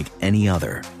unlike any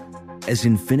other as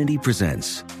Infiniti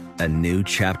presents a new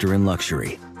chapter in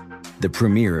luxury, the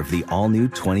premiere of the all-new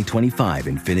 2025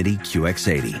 Infiniti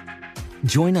QX80.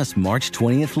 Join us March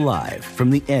 20th live from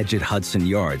the Edge at Hudson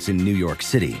Yards in New York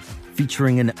City,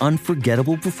 featuring an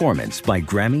unforgettable performance by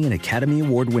Grammy and Academy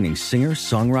Award-winning singer,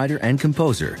 songwriter, and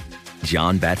composer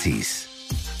Jon Batiste.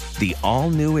 The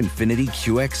all-new Infiniti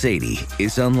QX80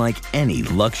 is unlike any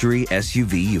luxury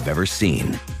SUV you've ever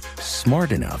seen.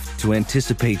 Smart enough to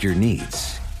anticipate your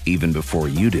needs, even before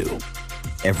you do.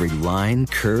 Every line,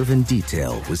 curve, and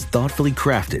detail was thoughtfully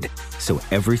crafted, so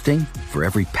everything for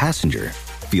every passenger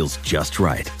feels just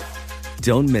right.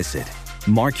 Don't miss it.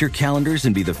 Mark your calendars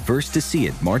and be the first to see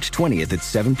it March 20th at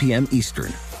 7 p.m.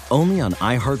 Eastern, only on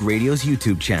iHeartRadio's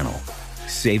YouTube channel.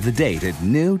 Save the date at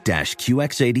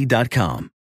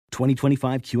new-QX80.com.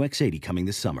 2025 QX80 coming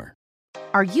this summer.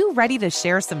 Are you ready to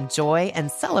share some joy and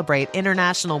celebrate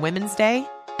International Women's Day?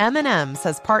 M&M's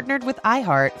has partnered with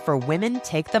iHeart for Women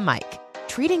Take the Mic,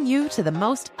 treating you to the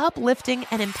most uplifting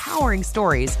and empowering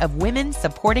stories of women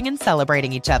supporting and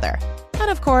celebrating each other. And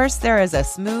of course, there is a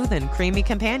smooth and creamy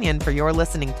companion for your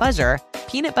listening pleasure,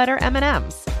 peanut butter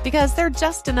M&Ms, because they're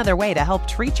just another way to help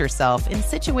treat yourself in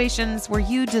situations where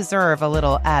you deserve a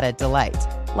little added delight,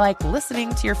 like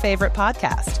listening to your favorite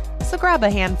podcast. So grab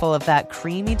a handful of that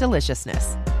creamy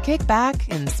deliciousness. Kick back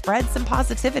and spread some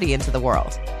positivity into the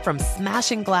world. From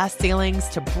smashing glass ceilings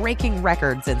to breaking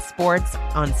records in sports,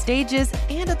 on stages,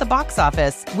 and at the box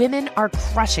office, women are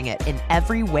crushing it in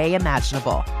every way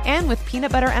imaginable. And with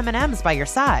peanut butter M&Ms by your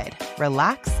side,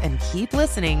 relax and keep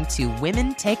listening to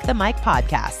Women Take the Mic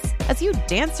podcasts as you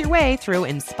dance your way through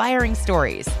inspiring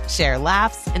stories, share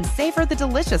laughs, and savor the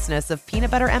deliciousness of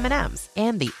peanut butter M&Ms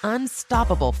and the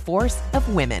unstoppable force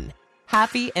of women.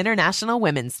 Happy International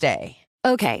Women's Day.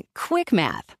 Okay, quick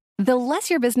math. The less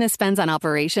your business spends on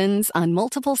operations, on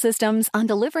multiple systems, on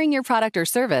delivering your product or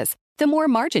service, the more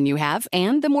margin you have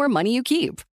and the more money you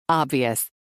keep. Obvious.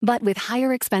 But with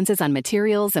higher expenses on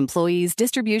materials, employees,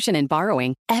 distribution, and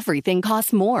borrowing, everything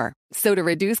costs more. So to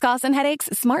reduce costs and headaches,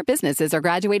 smart businesses are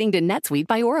graduating to NetSuite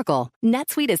by Oracle.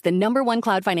 NetSuite is the #1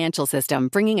 cloud financial system,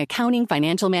 bringing accounting,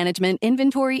 financial management,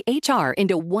 inventory, HR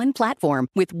into one platform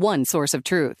with one source of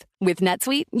truth. With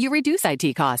NetSuite, you reduce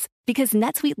IT costs because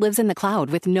NetSuite lives in the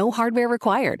cloud with no hardware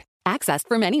required, accessed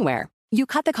from anywhere. You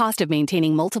cut the cost of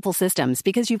maintaining multiple systems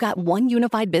because you've got one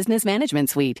unified business management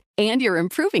suite. And you're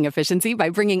improving efficiency by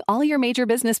bringing all your major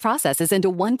business processes into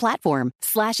one platform,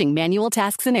 slashing manual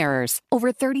tasks and errors.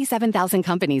 Over 37,000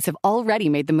 companies have already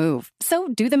made the move. So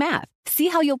do the math. See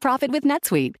how you'll profit with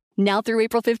NetSuite. Now through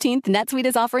April 15th, NetSuite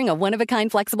is offering a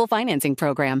one-of-a-kind flexible financing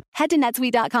program. Head to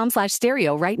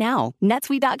netsuite.com/stereo right now.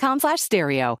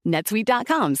 netsuite.com/stereo.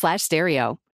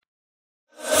 netsuite.com/stereo.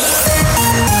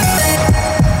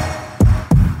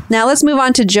 Now let's move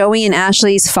on to Joey and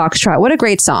Ashley's Foxtrot. What a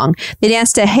great song. They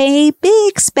danced to Hey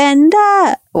Big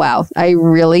Spender. Wow, I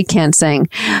really can't sing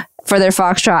for their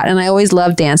Foxtrot. And I always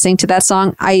love dancing to that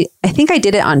song. I think I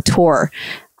did it on tour.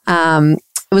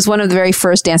 It was one of the very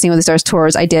first Dancing with the Stars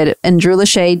tours I did. And Drew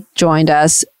Lachey joined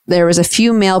us. There was a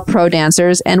few male pro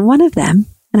dancers, and one of them,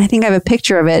 and I think I have a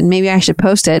picture of it, and maybe I should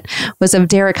post it, was of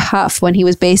Derek Huff when he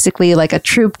was basically like a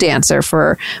troupe dancer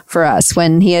for us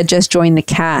when he had just joined the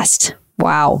cast.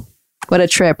 Wow. What a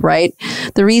trip, right?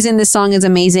 The reason this song is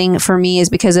amazing for me is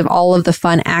because of all of the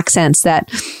fun accents that,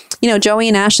 Joey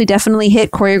and Ashley definitely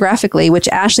hit choreographically, which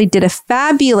Ashley did a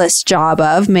fabulous job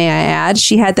of, may I add.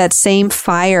 She had that same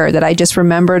fire that I just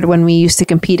remembered when we used to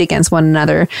compete against one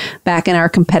another back in our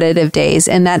competitive days.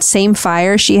 And that same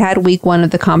fire she had week one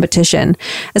of the competition.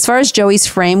 As far as Joey's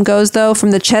frame goes, though, from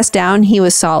the chest down, he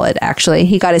was solid, actually.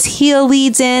 He got his heel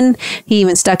leads in. He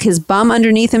even stuck his bum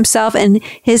underneath himself. And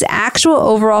his actual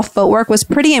overall footwork was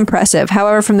pretty impressive.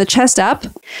 However, from the chest up,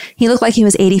 he looked like he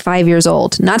was 85 years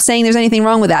old. Not saying there's anything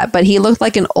wrong with that, but he looked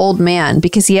like an old man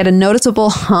because he had a noticeable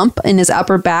hump in his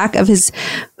upper back of his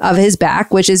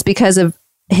back, which is because of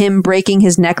him breaking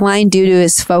his neckline due to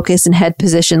his focus and head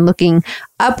position looking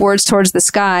upwards towards the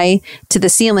sky to the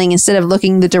ceiling instead of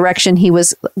looking the direction he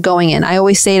was going in. I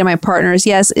always say to my partners,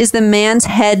 yes, is the man's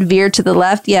head veered to the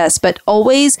left? Yes, but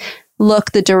always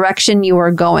look the direction you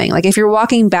are going. Like if you're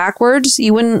walking backwards,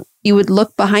 you would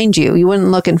look behind you. You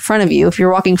wouldn't look in front of you. If you're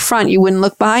walking front, you wouldn't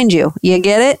look behind you. You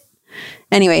get it?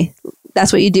 Anyway,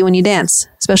 that's what you do when you dance,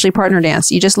 especially partner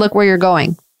dance. You just look where you're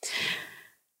going.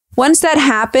 Once that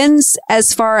happens,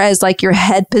 as far as like your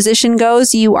head position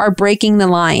goes, you are breaking the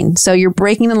line. So you're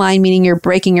breaking the line, meaning you're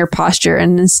breaking your posture.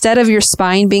 And instead of your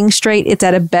spine being straight, it's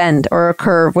at a bend or a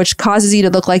curve, which causes you to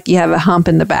look like you have a hump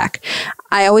in the back.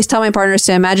 I always tell my partners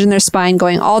to imagine their spine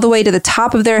going all the way to the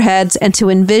top of their heads and to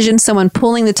envision someone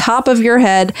pulling the top of your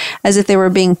head as if they were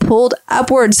being pulled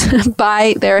upwards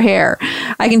by their hair.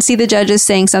 I can see the judges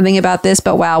saying something about this,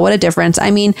 but wow, what a difference. I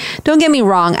mean, don't get me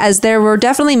wrong, as there were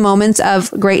definitely moments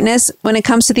of greatness when it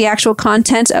comes to the actual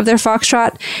content of their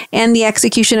Foxtrot and the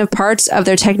execution of parts of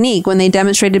their technique when they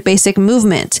demonstrated basic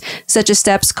movement, such as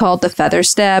steps called the feather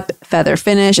step, feather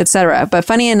finish, etc. But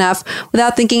funny enough,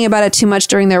 without thinking about it too much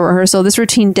during their rehearsal, this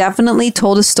routine definitely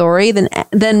told a story than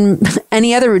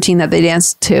any other routine that they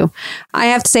danced to. I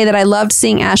have to say that I loved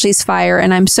seeing Ashley's fire,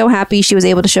 and I'm so happy she was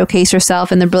able to showcase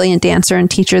herself and the brilliant dancer and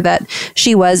teacher that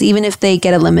she was, even if they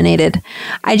get eliminated.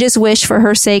 I just wish for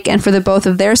her sake and for the both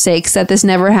of their sakes that this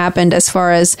never happened as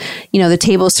far as, the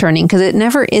tables turning, because it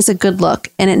never is a good look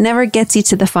and it never gets you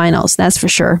to the finals. That's for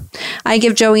sure. I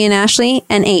give Joey and Ashley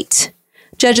an 8.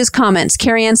 Judges' comments.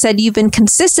 Carrie Ann said, "You've been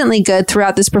consistently good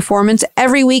throughout this performance.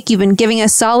 Every week you've been giving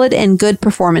us solid and good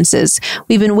performances.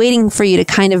 We've been waiting for you to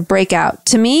kind of break out.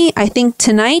 To me, I think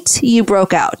tonight you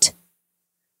broke out."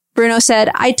 Bruno said,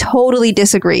 "I totally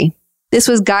disagree. This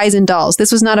was Guys and Dolls.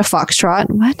 This was not a Foxtrot."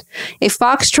 What? A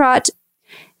Foxtrot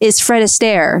is Fred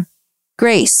Astaire.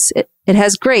 Grace. It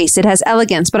has grace. It has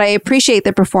elegance, but I appreciate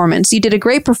the performance. You did a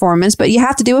great performance, but you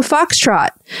have to do a Foxtrot.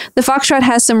 The Foxtrot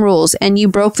has some rules, and you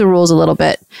broke the rules a little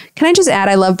bit. Can I just add,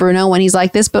 I love Bruno when he's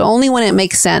like this, but only when it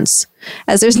makes sense,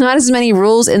 as there's not as many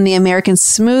rules in the American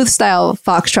smooth style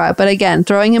Foxtrot. But again,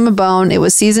 throwing him a bone, it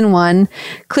was season 1.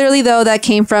 Clearly, though, that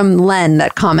came from Len,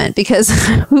 that comment, because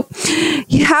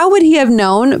how would he have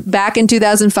known back in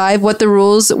 2005 what the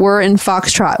rules were in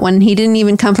Foxtrot when he didn't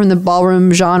even come from the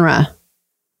ballroom genre?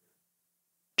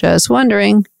 Just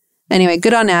wondering. Anyway,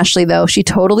 good on Ashley, though. She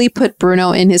totally put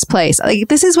Bruno in his place. Like,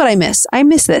 this is what I miss. I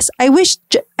miss this. I wish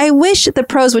the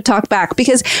pros would talk back,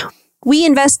 because we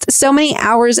invest so many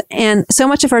hours and so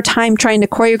much of our time trying to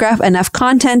choreograph enough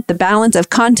content, the balance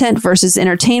of content versus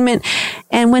entertainment.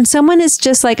 And when someone is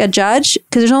just like a judge,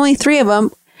 because there's only 3 of them,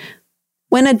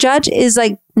 when a judge is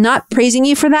like not praising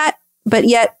you for that, but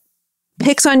yet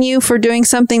picks on you for doing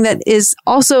something that is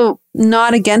also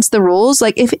not against the rules.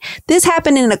 Like if this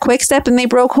happened in a quick step and they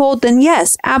broke hold, then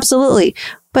yes, absolutely.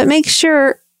 But make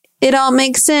sure it all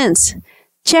makes sense.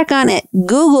 Check on it.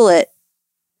 Google it.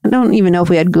 I don't even know if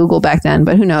we had Google back then,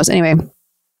 but who knows? Anyway,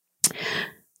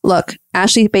 look,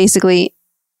 Ashley basically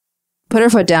put her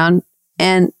foot down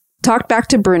and talked back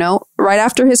to Bruno right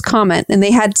after his comment, and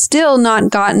they had still not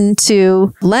gotten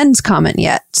to Len's comment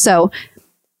yet. So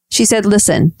she said,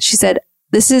 listen, she said,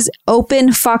 this is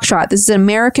open foxtrot. This is an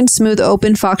American smooth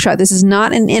open foxtrot. This is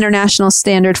not an international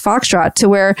standard foxtrot, to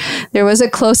where there was a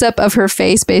close-up of her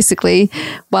face, basically,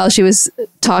 while she was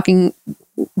talking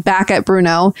back at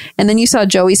Bruno. And then you saw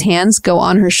Joey's hands go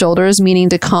on her shoulders, meaning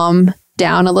to calm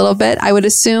down a little bit, I would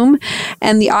assume.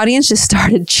 And the audience just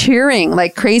started cheering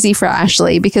like crazy for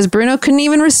Ashley, because Bruno couldn't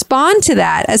even respond to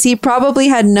that, as he probably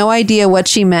had no idea what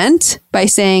she meant by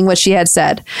saying what she had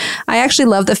said. I actually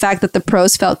love the fact that the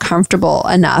pros felt comfortable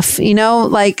enough,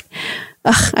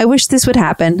 I wish this would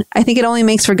happen. I think it only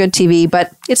makes for good TV,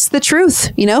 but it's the truth.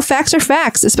 Facts are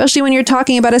facts, especially when you're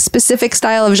talking about a specific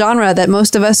style of genre that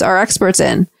most of us are experts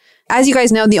in. As you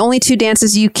guys know, the only two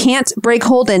dances you can't break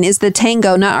hold in is the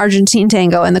tango, not Argentine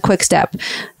tango, and the quick step.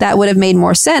 That would have made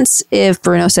more sense if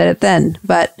Bruno said it then.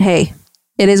 But hey,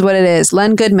 it is what it is.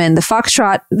 Len Goodman, the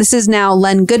foxtrot. This is now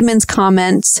Len Goodman's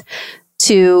comments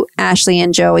to Ashley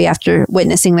and Joey after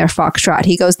witnessing their foxtrot.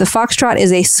 He goes, the foxtrot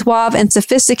is a suave and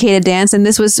sophisticated dance, and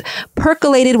this was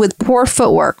percolated with poor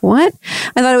footwork. What?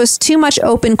 I thought it was too much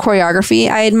open choreography.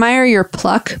 I admire your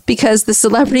pluck, because the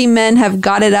celebrity men have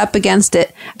got it up against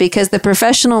it, because the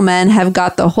professional men have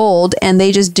got the hold and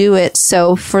they just do it.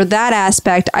 So for that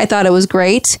aspect, I thought it was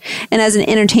great. And as an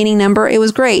entertaining number, it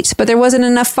was great, but there wasn't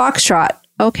enough foxtrot.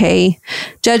 Okay.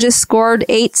 Judges scored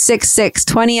 8-6-6,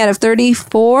 20 out of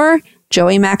 34.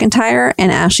 Joey McIntyre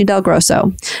and Ashley Del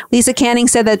Grosso. Lisa Canning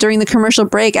said that during the commercial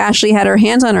break, Ashley had her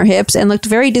hands on her hips and looked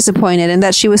very disappointed, and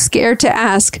that she was scared to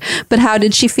ask, but how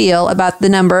did she feel about the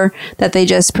number that they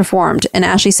just performed? And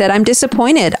Ashley said, I'm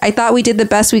disappointed. I thought we did the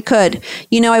best we could.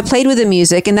 I played with the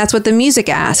music, and that's what the music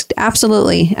asked.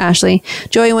 Absolutely, Ashley.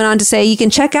 Joey went on to say, you can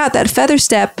check out that feather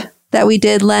step that we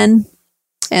did, Len.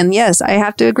 And yes, I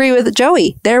have to agree with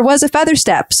Joey. There was a feather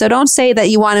step. So don't say that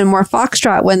you wanted more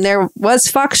foxtrot when there was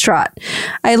foxtrot.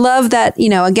 I love that,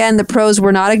 again, the pros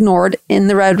were not ignored in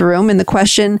the red room, and the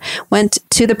question went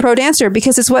to the pro dancer,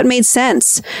 because it's what made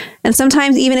sense. And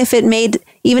sometimes even if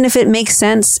it makes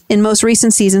sense in most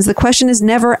recent seasons, the question is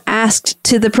never asked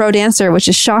to the pro dancer, which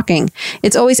is shocking.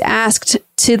 It's always asked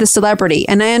to the celebrity.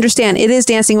 And I understand it is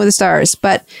Dancing with the Stars,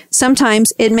 but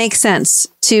sometimes it makes sense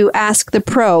to ask the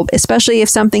pro, especially if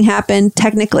something happened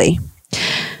technically.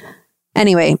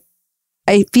 Anyway,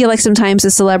 I feel like sometimes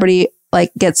the celebrity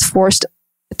gets forced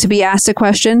to be asked a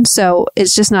question, so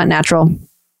it's just not natural.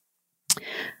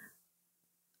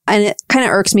 And it kind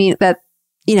of irks me that,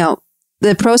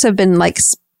 the pros have been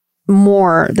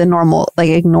more than normal,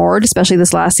 ignored, especially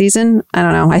this last season. I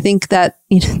don't know. I think that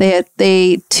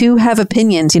they too have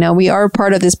opinions. We are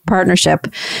part of this partnership.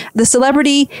 The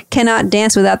celebrity cannot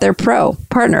dance without their pro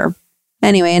partner.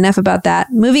 Anyway, enough about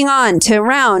that. Moving on to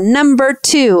round number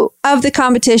 2 of the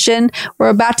competition. We're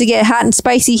about to get hot and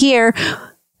spicy here.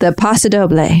 The Paso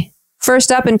Doble.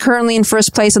 First up and currently in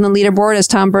first place on the leaderboard, as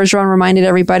Tom Bergeron reminded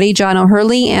everybody, John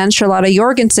O'Hurley and Charlotta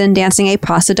Jorgensen dancing a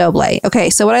Paso Doble. Okay,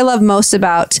 so what I love most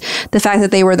about the fact that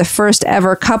they were the first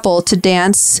ever couple to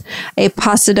dance a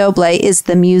Paso Doble is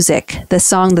the music, the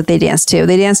song that they danced to.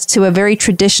 They danced to a very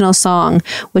traditional song,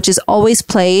 which is always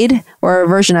played, or a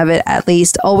version of it at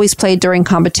least, always played during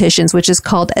competitions, which is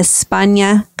called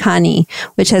España Cani,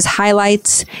 which has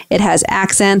highlights, it has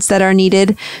accents that are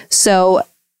needed. So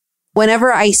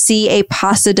whenever I see a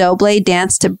Paso Doble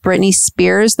dance to Britney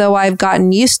Spears, though I've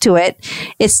gotten used to it,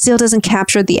 it still doesn't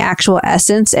capture the actual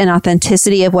essence and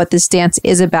authenticity of what this dance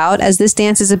is about, as this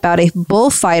dance is about a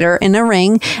bullfighter in a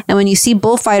ring. And when you see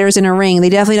bullfighters in a ring, they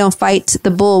definitely don't fight the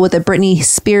bull with a Britney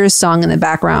Spears song in the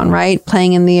background, right?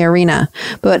 Playing in the arena.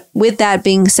 But with that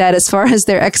being said, as far as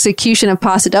their execution of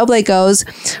Paso Doble goes,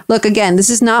 look, again, this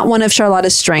is not one of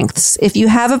Charlotta's strengths. If you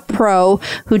have a pro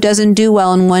who doesn't do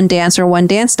well in one dance or one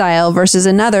dance style versus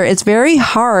another, it's very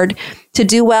hard to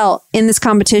do well in this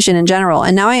competition in general.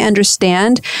 And now I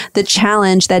understand the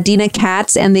challenge that Dina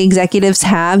Katz and the executives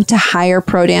have to hire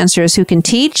pro dancers who can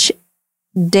teach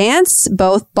dance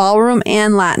both ballroom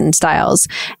and Latin styles.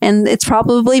 And it's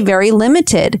probably very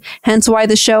limited. Hence why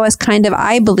the show has kind of,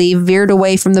 I believe, veered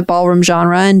away from the ballroom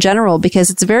genre in general,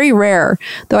 because it's very rare.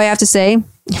 Though I have to say,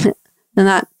 I'm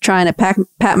not trying to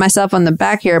pat myself on the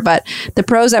back here, but the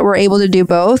pros that were able to do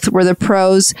both were the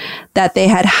pros that they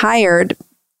had hired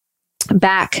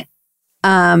back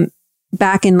in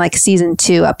season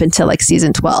 2 up until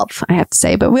season 12, I have to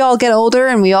say. But we all get older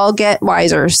and we all get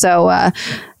wiser. So I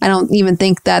don't even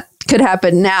think that could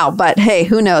happen now. But hey,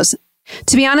 who knows?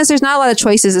 To be honest, there's not a lot of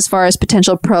choices as far as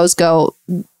potential pros go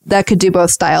that could do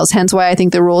both styles. Hence why I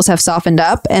think the rules have softened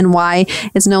up and why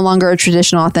it's no longer a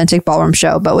traditional authentic ballroom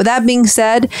show. But with that being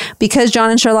said, because John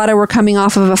and Charlotta were coming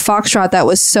off of a foxtrot that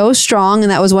was so strong,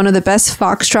 and that was one of the best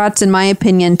foxtrots, in my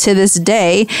opinion, to this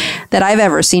day that I've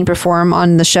ever seen perform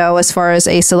on the show as far as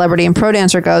a celebrity and pro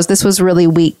dancer goes, this was really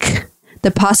weak. The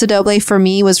paso doble for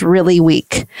me was really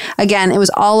weak. Again, it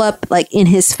was all up like in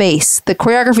his face. The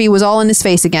choreography was all in his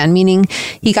face again, meaning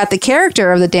he got the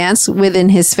character of the dance within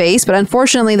his face, but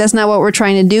unfortunately that's not what we're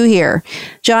trying to do here.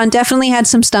 John definitely had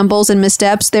some stumbles and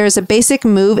missteps. There's a basic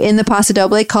move in the paso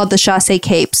doble called the chassé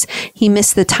capes. He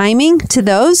missed the timing to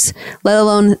those, let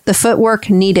alone the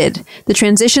footwork needed. The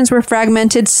transitions were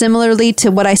fragmented, similarly to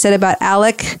what I said about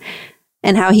Alec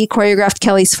and how he choreographed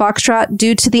Kelly's foxtrot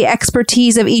due to the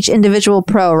expertise of each individual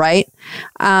pro, right?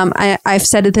 I've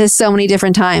said this so many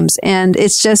different times, and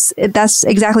that's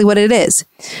exactly what it is.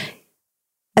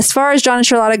 As far as John and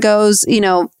Charlotta goes,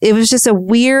 it was just a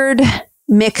weird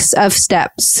mix of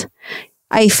steps.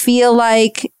 I feel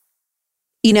like,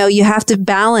 you have to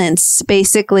balance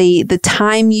basically the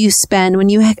time you spend when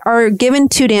you are given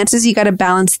two dances. You got to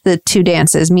balance the two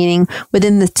dances, meaning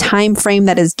within the time frame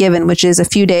that is given, which is a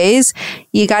few days,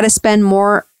 you got to spend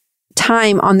more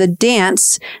time on the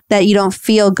dance that you don't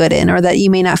feel good in or that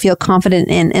you may not feel confident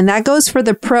in. And that goes for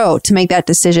the pro to make that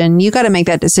decision. You got to make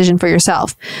that decision for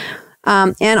yourself.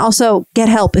 And also get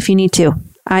help if you need to.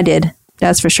 I did.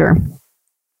 That's for sure.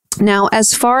 Now,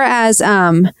 as far as,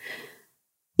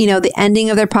 the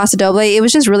ending of their paso doble, it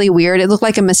was just really weird. It looked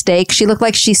like a mistake. She looked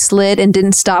like she slid and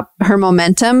didn't stop her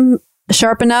momentum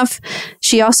sharp enough.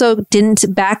 She also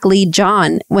didn't back lead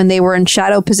John when they were in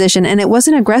shadow position, and it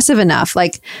wasn't aggressive enough.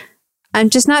 Like, I'm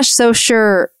just not so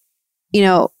sure,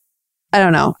 I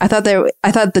don't know. I thought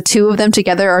the two of them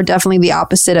together are definitely the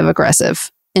opposite of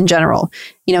aggressive in general.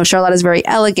 Charlotta's very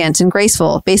elegant and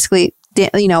graceful, basically,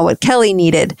 what Kelly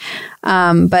needed.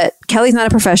 But Kelly's not a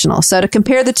professional. So to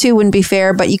compare the two wouldn't be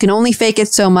fair, but you can only fake it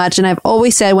so much. And I've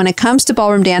always said when it comes to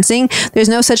ballroom dancing, there's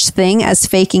no such thing as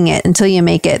faking it until you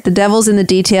make it. The devil's in the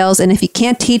details. And if you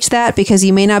can't teach that because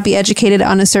you may not be educated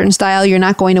on a certain style, you're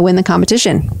not going to win the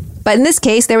competition. But in this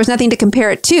case, there was nothing to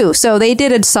compare it to. So they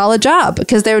did a solid job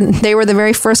because they were the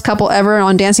very first couple ever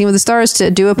on Dancing with the Stars to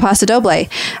do a paso doble. I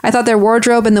thought their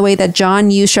wardrobe and the way that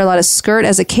John used Charlotta's skirt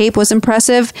as a cape was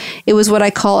impressive. It was what I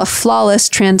call a flawless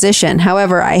transition.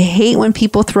 However, I hate when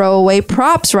people throw away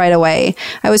props right away.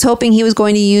 I was hoping he was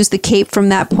going to use the cape from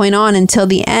that point on until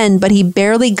the end, but he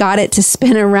barely got it to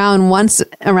spin around once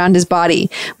around his body,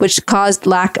 which caused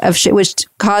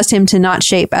him to not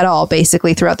shape at all,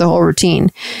 basically, throughout the whole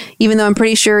routine. Even though I'm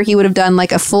pretty sure he would have done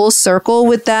like a full circle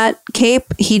with that cape,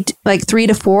 he like 3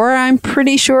 to 4. I'm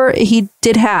pretty sure he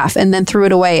did half and then threw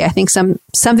it away. I think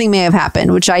something may have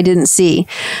happened, which I didn't see.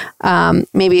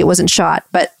 Maybe it wasn't shot.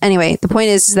 But anyway, the point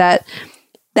is that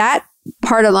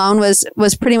part alone was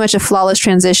pretty much a flawless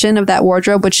transition of that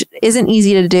wardrobe, which isn't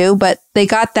easy to do, but they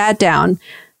got that down.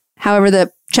 However,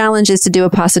 the challenge is to do a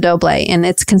paso doble, and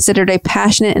it's considered a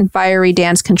passionate and fiery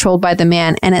dance controlled by the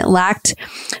man. And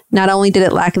not only did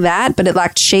it lack that, but it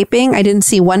lacked shaping. I didn't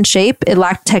see one shape. It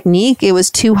lacked technique. It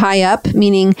was too high up,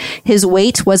 meaning his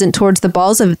weight wasn't towards the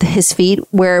balls of his feet,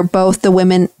 where both the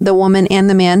woman and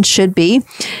the man should be.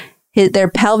 Their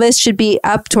pelvis should be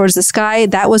up towards the sky.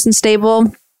 That wasn't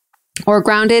stable or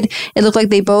grounded. It looked like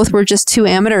they both were just two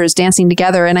amateurs dancing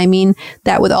together. And I mean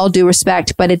that with all due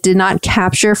respect, but it did not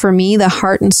capture for me the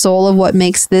heart and soul of what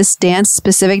makes this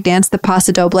specific dance, the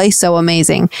paso doble, so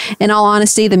amazing. In all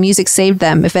honesty, the music saved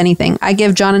them, if anything. I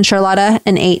give John and Charlotta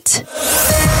an 8.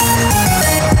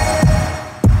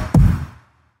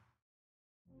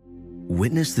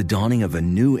 Witness the dawning of a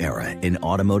new era in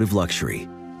automotive luxury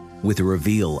with a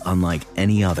reveal unlike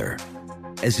any other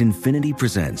as Infiniti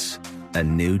presents a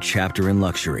new chapter in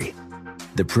luxury,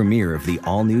 the premiere of the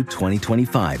all-new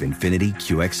 2025 Infiniti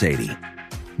QX80.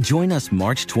 Join us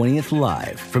March 20th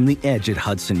live from the Edge at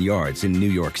Hudson Yards in New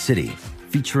York City,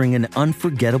 featuring an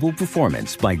unforgettable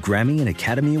performance by Grammy and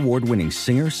Academy Award-winning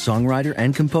singer, songwriter,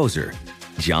 and composer,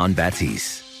 Jon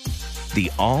Batiste.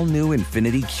 The all-new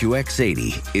Infiniti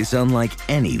QX80 is unlike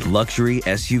any luxury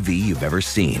SUV you've ever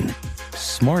seen.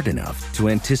 Smart enough to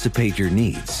anticipate your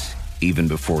needs, even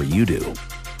before you do.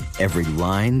 Every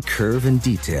line, curve, and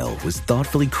detail was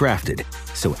thoughtfully crafted,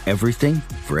 so everything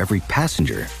for every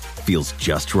passenger feels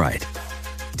just right.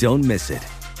 Don't miss it.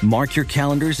 Mark your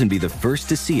calendars and be the first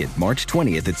to see it March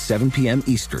 20th at 7 p.m.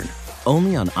 Eastern,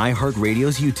 only on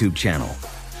iHeartRadio's YouTube channel.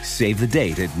 Save the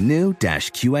date at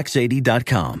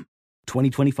new-QX80.com.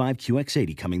 2025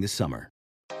 QX80 coming this summer.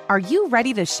 Are you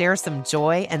ready to share some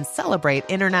joy and celebrate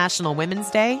International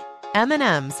Women's Day?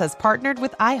 M&M's has partnered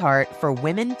with iHeart for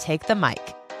Women Take the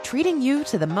Mic. treating you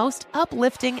to the most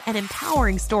uplifting and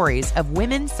empowering stories of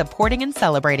women supporting and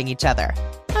celebrating each other.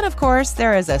 And of course,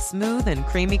 there is a smooth and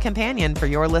creamy companion for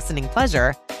your listening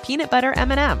pleasure, peanut butter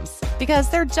M&Ms, because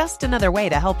they're just another way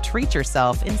to help treat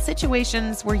yourself in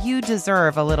situations where you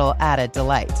deserve a little added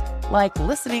delight, like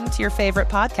listening to your favorite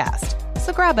podcast.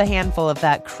 So grab a handful of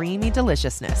that creamy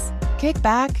deliciousness. Kick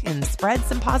back and spread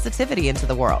some positivity into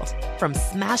the world. From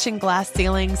smashing glass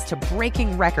ceilings to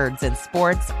breaking records in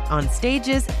sports, on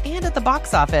stages, and at the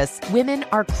box office, women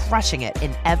are crushing it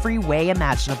in every way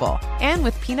imaginable. And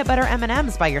with peanut butter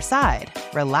M&Ms by your side,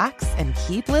 relax and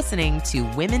keep listening to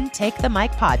Women Take the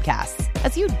Mic podcasts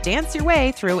as you dance your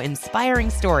way through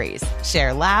inspiring stories,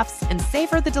 share laughs, and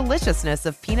savor the deliciousness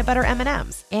of peanut butter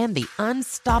M&Ms and the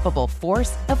unstoppable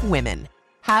force of women.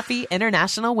 Happy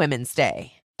International Women's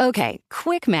Day. Okay,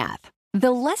 quick math. The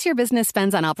less your business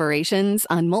spends on operations,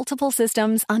 on multiple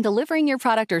systems, on delivering your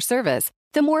product or service,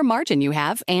 the more margin you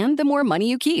have and the more money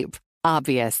you keep.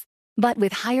 Obvious. But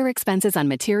with higher expenses on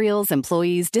materials,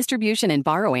 employees, distribution, and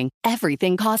borrowing,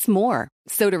 everything costs more.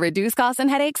 So to reduce costs and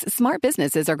headaches, smart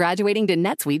businesses are graduating to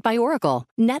NetSuite by Oracle.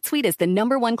 NetSuite is the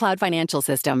 #1 cloud financial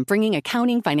system, bringing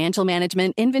accounting, financial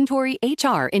management, inventory,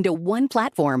 HR into one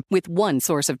platform with one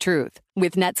source of truth.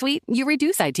 With NetSuite, you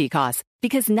reduce IT costs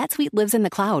because NetSuite lives in the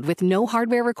cloud with no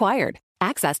hardware required,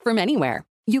 accessed from anywhere.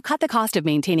 You cut the cost of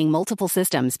maintaining multiple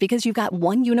systems because you've got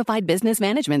one unified business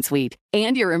management suite.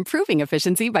 And you're improving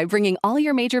efficiency by bringing all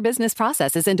your major business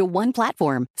processes into one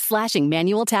platform, slashing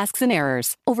manual tasks and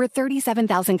errors. Over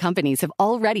 37,000 companies have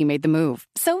already made the move.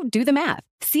 So do the math.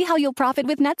 See how you'll profit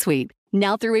with NetSuite.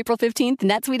 Now through April 15th,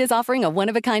 NetSuite is offering a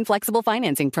one-of-a-kind flexible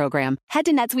financing program. Head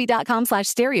to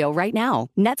netsuite.com/stereo right now.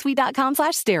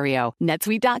 netsuite.com/stereo.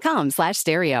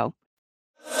 netsuite.com/stereo.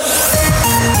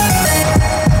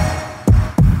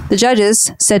 The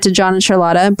judges said to John and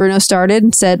Charlotta, Bruno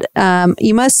started, said,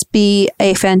 you must be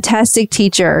a fantastic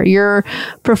teacher. Your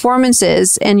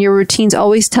performances and your routines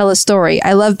always tell a story.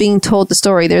 I love being told the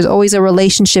story. There's always a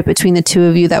relationship between the two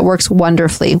of you that works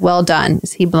wonderfully. Well done.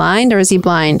 Is he blind or is he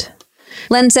blind?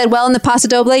 Len said, well, in the Paso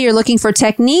Doble, you're looking for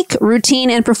technique,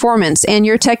 routine, and performance. And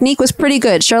your technique was pretty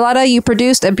good. Charlotta, you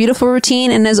produced a beautiful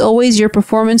routine. And as always, your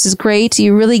performance is great.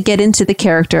 You really get into the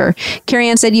character. Carrie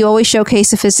Ann said, you always showcase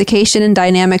sophistication and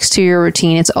dynamics to your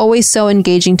routine. It's always so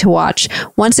engaging to watch.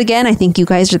 Once again, I think you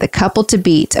guys are the couple to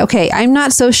beat. Okay, I'm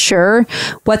not so sure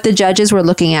what the judges were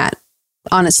looking at.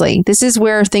 Honestly, this is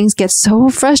where things get so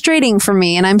frustrating for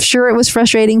me. And I'm sure it was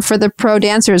frustrating for the pro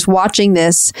dancers watching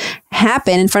this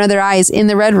happen in front of their eyes in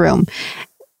the red room.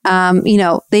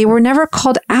 They were never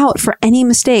called out for any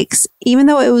mistakes, even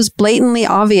though it was blatantly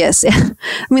obvious. I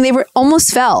mean, they were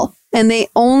almost fell. And they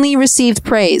only received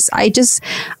praise. I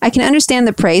can understand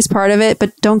the praise part of it,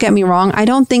 but don't get me wrong. I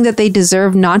don't think that they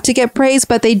deserve not to get praise,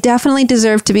 but they definitely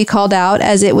deserve to be called out,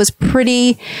 as it was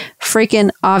pretty freaking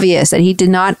obvious that he did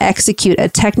not execute a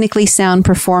technically sound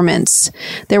performance.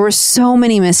 There were so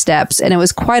many missteps, and it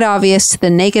was quite obvious to the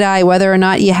naked eye whether or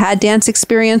not you had dance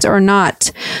experience or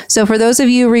not. So for those of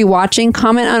you rewatching,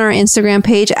 comment on our Instagram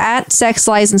page at Sex,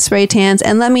 Lies, and Spray Tans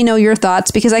and let me know your thoughts,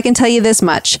 because I can tell you this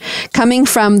much. Coming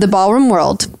from the ballroom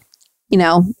world,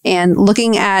 and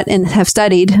looking at and have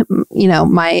studied,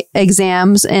 my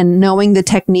exams and knowing the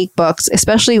technique books,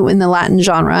 especially in the Latin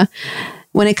genre,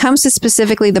 when it comes to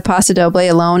specifically the Paso Doble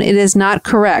alone, it is not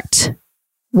correct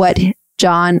what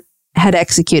John had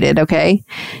executed, okay?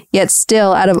 Yet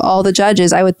still, out of all the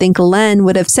judges, I would think Len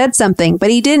would have said something, but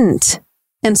he didn't.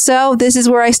 And so this is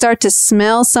where I start to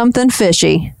smell something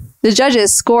fishy. The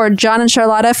judges scored John and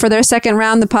Charlotta for their second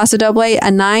round, the Paso Doble, a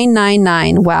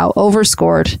 9.99. Wow,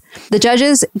 overscored. The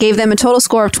judges gave them a total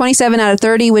score of 27 out of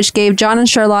 30, which gave John and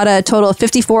Charlotta a total of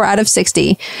 54 out of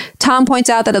 60. Tom points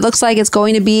out that it looks like it's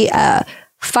going to be a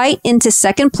fight into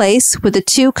second place, with the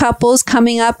two couples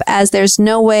coming up, as there's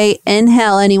no way in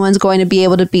hell anyone's going to be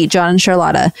able to beat John and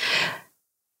Charlotta.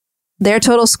 Their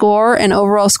total score and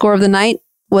overall score of the night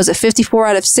was a 54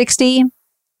 out of 60.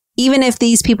 Even if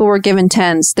these people were given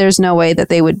 10s, there's no way that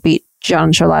they would beat John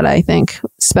and Charlotta, I think,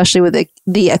 especially with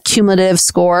the accumulative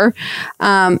score.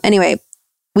 Anyway,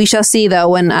 we shall see, though,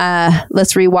 when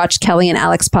let's rewatch Kelly and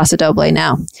Alex Paso Doble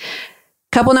now.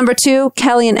 Couple number 2,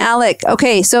 Kelly and Alec.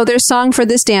 Okay, so their song for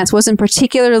this dance wasn't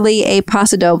particularly a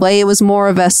Paso Doble. It was more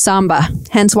of a samba,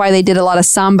 hence why they did a lot of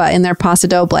samba in their Paso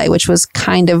Doble, which was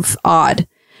kind of odd. And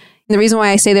the reason why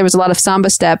I say there was a lot of samba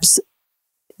steps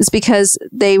is because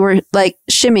they were like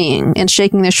shimmying and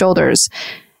shaking their shoulders.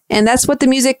 And that's what the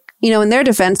music, in their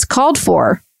defense, called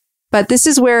for. But this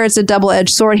is where it's a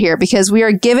double-edged sword here, because we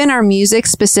are given our music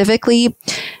specifically,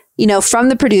 from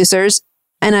the producers.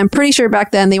 And I'm pretty sure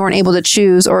back then they weren't able to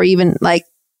choose or even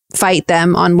fight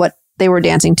them on what they were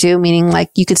dancing to, meaning like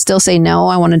you could still say, no,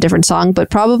 I want a different song. But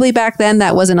probably back then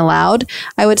that wasn't allowed,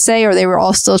 I would say, or they were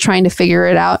all still trying to figure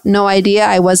it out. No idea.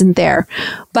 I wasn't there.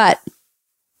 But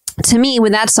to me,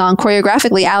 with that song,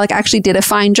 choreographically, Alec actually did a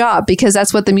fine job because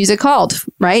that's what the music called,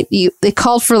 right? It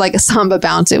called for like a samba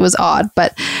bounce. It was odd.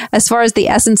 But as far as the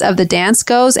essence of the dance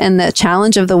goes and the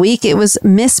challenge of the week, it was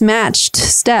mismatched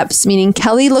steps, meaning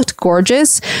Kelly looked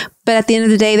gorgeous. But at the end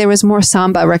of the day, there was more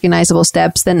samba recognizable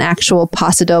steps than actual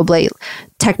paso doble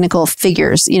technical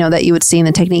figures, that you would see in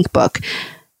the technique book.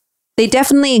 They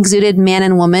definitely exuded man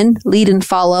and woman, lead and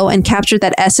follow, and captured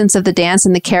that essence of the dance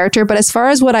and the character. But as far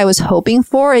as what I was hoping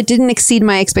for, it didn't exceed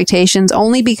my expectations,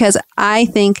 only because I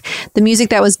think the music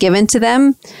that was given to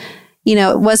them,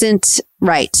 it wasn't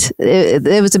right.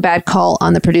 It was a bad call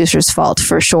on the producer's fault,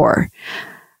 for sure.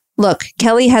 Look,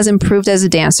 Kelly has improved as a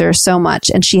dancer so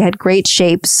much, and she had great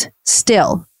shapes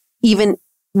still, even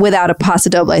without a paso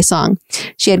doble song.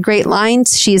 She had great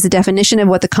lines. She is the definition of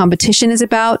what the competition is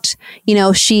about.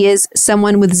 She is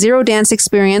someone with zero dance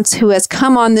experience who has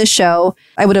come on this show.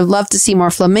 I would have loved to see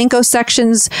more flamenco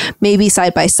sections, maybe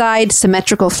side by side,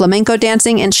 symmetrical flamenco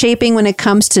dancing and shaping when it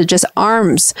comes to just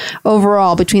arms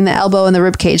overall between the elbow and the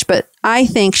rib cage. But I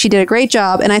think she did a great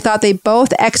job, and I thought they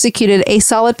both executed a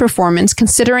solid performance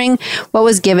considering what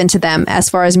was given to them as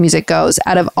far as music goes.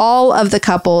 Out of all of the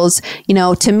couples,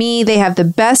 to me, they have the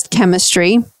best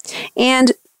chemistry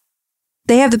and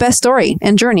they have the best story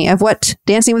and journey of what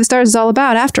Dancing with the Stars is all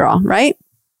about after all, right?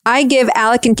 I give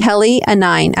Alec and Kelly a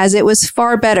 9, as it was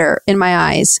far better in my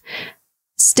eyes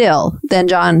still than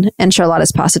John and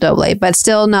Charlotta's paso doble, but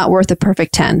still not worth a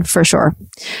perfect 10 for sure.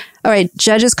 All right,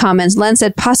 judges' comments. Len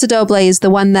said paso doble is the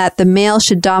one that the male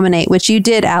should dominate, which you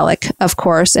did, Alec, of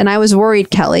course. And I was worried,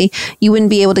 Kelly, you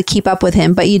wouldn't be able to keep up with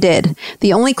him, but you did.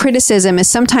 The only criticism is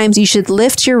sometimes you should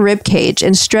lift your rib cage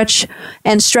and stretch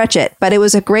it. But it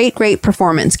was a great, great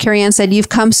performance. Carrie Ann said, you've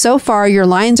come so far. Your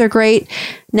lines are great.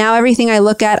 Now everything I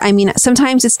look at,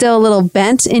 sometimes it's still a little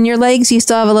bent in your legs. You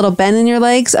still have a little bend in your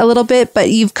legs a little bit, but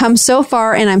you've come so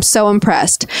far and I'm so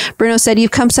impressed. Bruno said,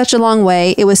 you've come such a long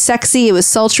way. It was sexy. It was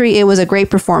sultry. It was a great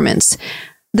performance.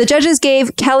 The judges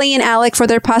gave Kelly and Alec for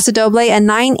their paso doble a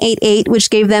 9.88, which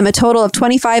gave them a total of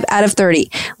 25 out of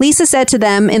 30. Lisa said to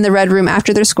them in the red room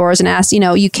after their scores and asked,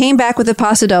 you came back with a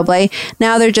paso doble.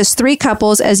 Now there are just 3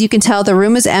 couples. As you can tell, the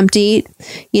room is empty.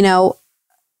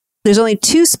 There's only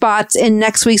 2 spots in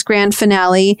next week's grand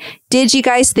finale. Did you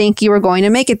guys think you were going to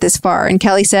make it this far? And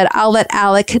Kelly said, I'll let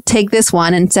Alec take this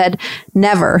one, and said,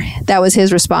 never. That was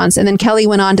his response. And then Kelly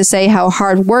went on to say how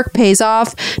hard work pays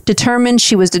off.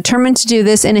 She was determined to do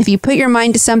this. And if you put your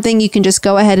mind to something, you can just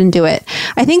go ahead and do it.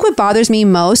 I think what bothers me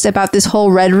most about this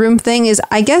whole red room thing is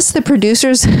I guess the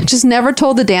producers just never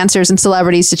told the dancers and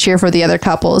celebrities to cheer for the other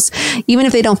couples, even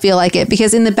if they don't feel like it.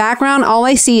 Because in the background, all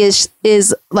I see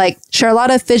is like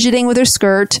Charlotta fidgeting with her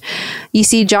skirt. You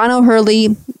see John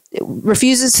O'Hurley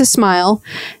refuses to smile.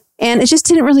 And it just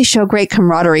didn't really show great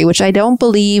camaraderie, which I don't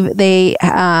believe they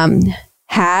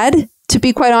had, to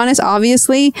be quite honest,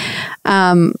 obviously.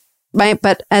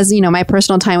 But as you know, my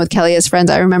personal time with Kelly as friends,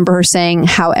 I remember her saying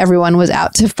how everyone was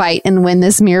out to fight and win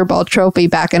this mirror ball trophy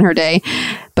back in her day.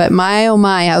 But my, oh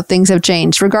my, how things have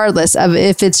changed, regardless of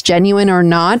if it's genuine or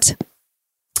not.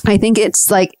 I think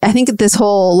this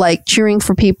whole cheering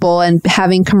for people and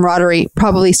having camaraderie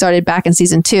probably started back in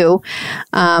season 2.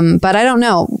 But I don't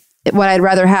know what I'd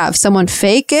rather have. Someone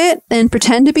fake it and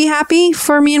pretend to be happy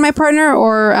for me and my partner,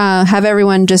 or have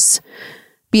everyone just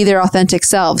be their authentic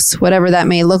selves, whatever that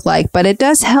may look like. But it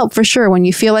does help for sure when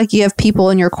you feel like you have people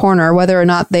in your corner, whether or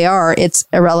not they are, it's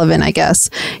irrelevant, I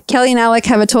guess. Kelly and Alec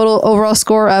have a total overall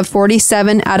score of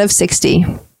 47 out of 60.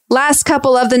 Last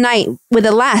couple of the night, with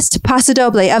the last paso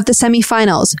doble of the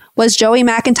semifinals, was Joey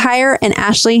McIntyre and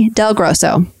Ashley Del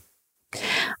Grosso.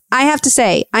 I have to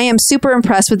say, I am super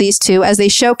impressed with these two, as they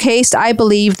showcased, I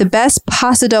believe, the best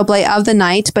paso doble of the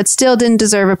night, but still didn't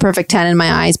deserve a perfect 10 in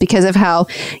my eyes because of how,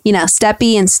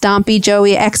 steppy and stompy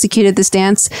Joey executed this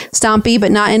dance. Stompy,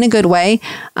 but not in a good way.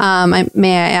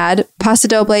 May I add, paso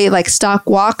doble like stock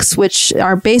walks, which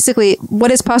are basically,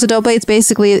 what is paso doble? It's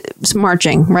basically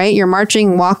marching, right? You're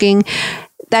marching, walking.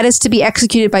 That is to be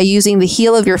executed by using the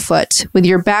heel of your foot, with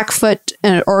your back foot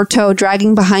or toe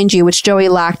dragging behind you, which Joey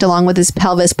lacked, along with his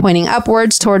pelvis pointing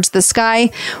upwards towards the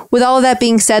sky. With all of that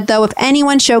being said, though, if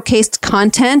anyone showcased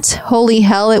content, holy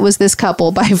hell, it was this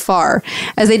couple by far,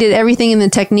 as they did everything in the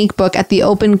technique book at the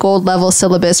open gold level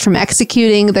syllabus, from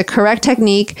executing the correct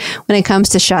technique when it comes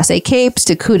to chassé capes,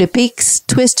 to coup de piques,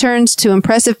 twist turns, to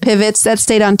impressive pivots that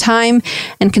stayed on time,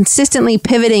 and consistently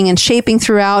pivoting and shaping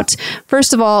throughout.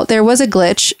 First of all, there was a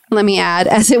glitch much, let me add,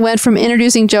 as it went from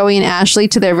introducing Joey and Ashley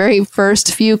to their very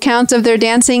first few counts of their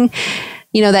dancing.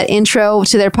 You know, that intro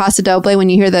to their Paso Doble when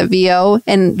you hear that VO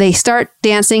and they start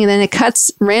dancing and then it cuts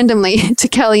randomly to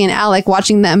Kelly and Alec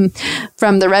watching them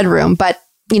from the Red Room. But,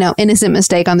 you know, innocent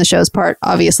mistake on the show's part,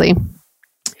 obviously.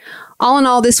 All in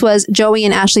all, this was Joey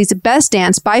and Ashley's best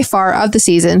dance by far of the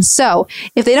season. So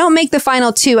if they don't make the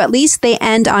final two, at least they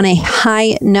end on a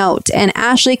high note. And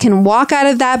Ashley can walk out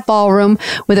of that ballroom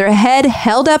with her head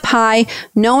held up high,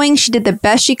 knowing she did the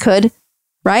best she could,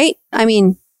 right? I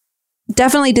mean,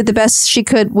 definitely did the best she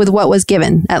could with what was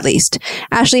given, at least.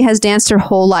 Ashley has danced her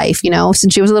whole life, you know,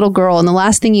 since she was a little girl. And the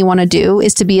last thing you want to do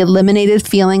is to be eliminated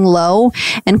feeling low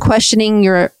and questioning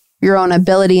your own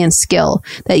ability and skill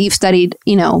that you've studied,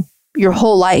 you know, your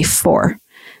whole life for.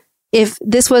 If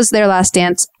this was their last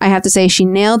dance, I have to say she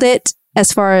nailed it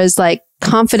as far as like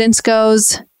confidence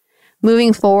goes.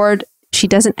 Moving forward, she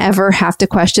doesn't ever have to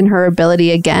question her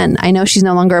ability again. I know she's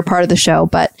no longer a part of the show,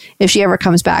 but if she ever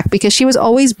comes back, because she was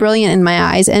always brilliant in my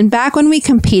eyes. And back when we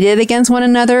competed against one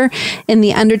another in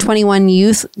the under 21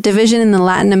 youth division in the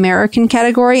Latin American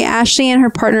category, Ashley and her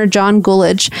partner, John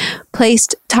Gulich,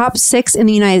 placed top 6 in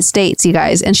the United States, you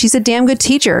guys. And she's a damn good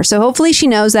teacher. So hopefully she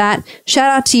knows that.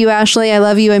 Shout out to you, Ashley. I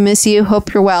love you. I miss you.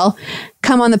 Hope you're well.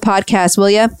 Come on the podcast, will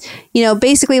you? You know,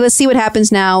 basically, let's see what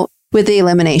happens now with the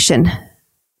elimination.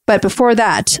 But before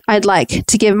that, I'd like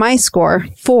to give my score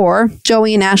for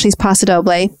Joey and Ashley's Paso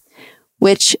Doble,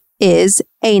 which is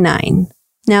a 9.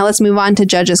 Now let's move on to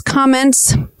judges'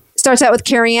 comments. Starts out with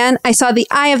Carrie Ann. I saw the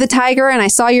eye of the tiger and I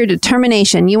saw your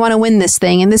determination. You want to win this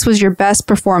thing, and this was your best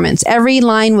performance. Every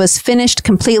line was finished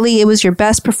completely. It was your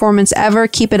best performance ever.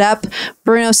 Keep it up.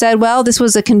 Bruno said, well, this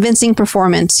was a convincing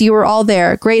performance. You were all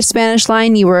there. Great Spanish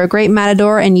line. You were a great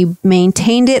matador and you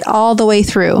maintained it all the way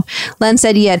through. Len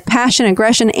said you had passion,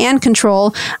 aggression, and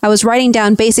control. I was writing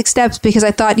down basic steps because I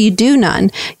thought you'd do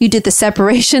none. You did the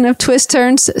separation of twist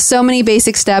turns. So many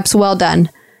basic steps. Well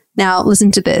done. Now,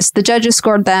 listen to this. The judges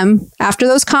scored them, after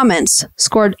those comments,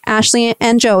 scored Ashley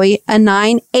and Joey a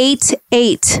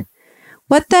 9.88.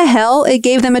 What the hell? It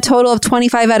gave them a total of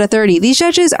 25 out of 30. These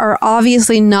judges are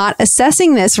obviously not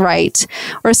assessing this right,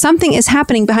 or something is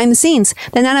happening behind the scenes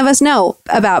that none of us know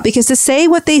about, because to say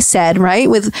what they said, right,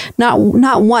 with not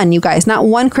one, you guys, not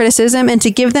one criticism, and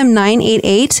to give them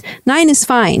 9.88, 9 is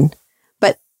fine.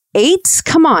 8?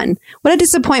 Come on. What a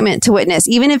disappointment to witness.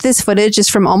 Even if this footage is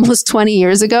from almost 20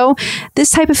 years ago,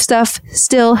 this type of stuff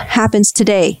still happens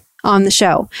today on the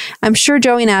show. I'm sure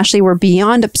Joey and Ashley were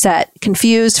beyond upset,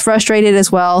 confused, frustrated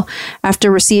as well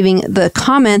after receiving the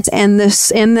comments and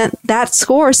that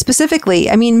score specifically.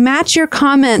 I mean, match your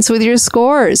comments with your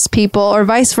scores, people, or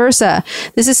vice versa.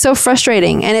 This is so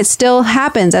frustrating, and it still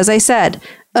happens, as I said.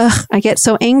 I get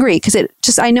so angry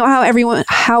because I know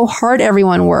how hard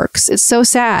everyone works. It's so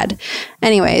sad.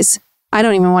 Anyways, I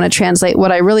don't even want to translate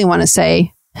what I really want to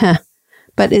say.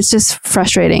 But it's just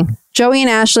frustrating. Joey and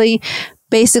Ashley,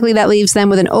 basically that leaves them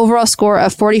with an overall score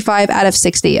of 45 out of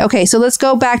 60. Okay, so let's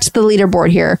go back to the leaderboard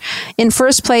here. In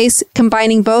first place,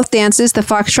 combining both dances, the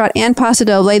Foxtrot and Paso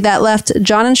Doble, that left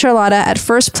John and Charlotta at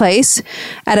first place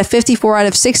at a 54 out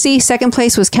of 60. Second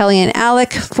place was Kelly and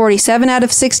Alec, 47 out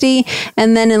of 60.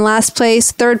 And then in last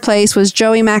place, third place was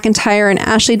Joey McIntyre and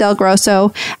Ashley Del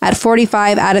Grosso at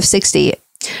 45 out of 60.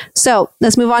 So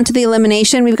let's move on to the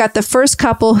elimination. We've got the first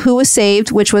couple who was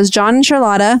saved, which was John and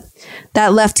Charlotta.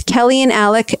 That left Kelly and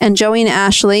Alec and Joey and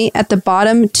Ashley at the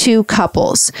bottom 2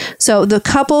 couples. So the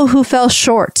couple who fell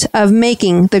short of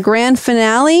making the grand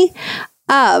finale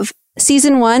of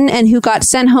season 1 and who got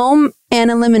sent home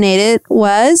and eliminated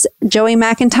was Joey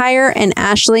McIntyre and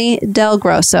Ashley Del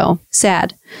Grosso.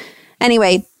 Sad.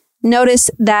 Anyway, notice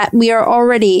that we are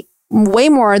already way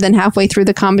more than halfway through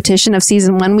the competition of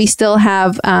season 1. We still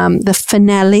have the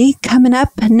finale coming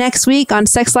up next week on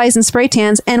Sex, Lies, and Spray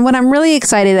Tans. And what I'm really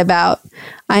excited about,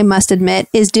 I must admit,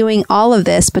 is doing all of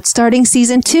this, but starting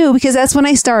season 2, because that's when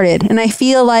I started. And I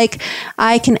feel like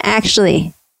I can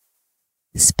actually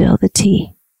spill the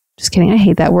tea. Just kidding. I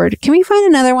hate that word. Can we find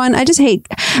another one? I just hate,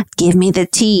 give me the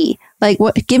tea. Like,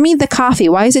 what? Give me the coffee.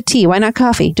 Why is it tea? Why not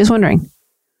coffee? Just wondering.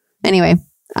 Anyway,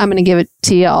 I'm going to give it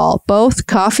to y'all, both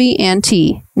coffee and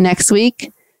tea next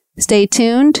week. Stay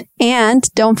tuned. And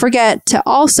don't forget to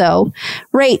also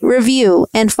rate, review,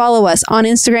 and follow us on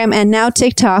Instagram and now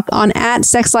TikTok on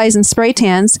 @Sex, Lies, and Spray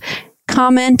Tans.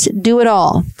 Comment, do it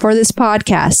all for this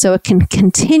podcast so it can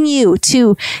continue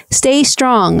to stay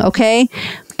strong, okay?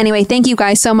 Anyway, thank you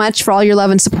guys so much for all your love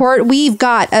and support. We've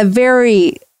got a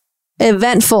very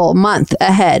eventful month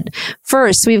ahead.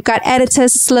 First, we've got Edita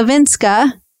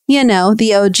Slavinska You know,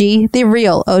 the OG, the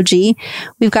real OG.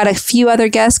 We've got a few other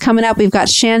guests coming up. We've got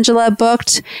Shangela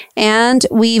booked, and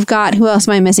we've got, who else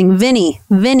am I missing? Vinny,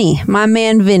 my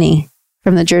man Vinny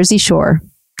from the Jersey Shore.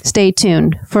 Stay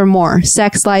tuned for more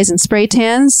Sex, Lies, and Spray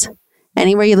Tans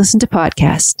anywhere you listen to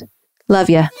podcasts. Love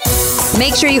ya.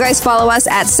 Make sure you guys follow us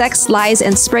at Sex, Lies,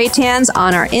 and Spray Tans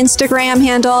on our Instagram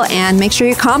handle, and make sure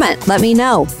you comment. Let me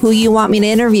know who you want me to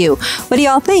interview. What do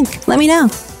y'all think? Let me know.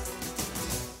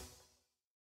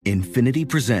 Infiniti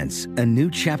presents a new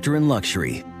chapter in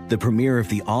luxury, the premiere of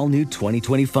the all-new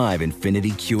 2025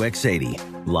 Infiniti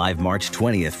QX80, live March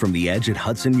 20th from the Edge at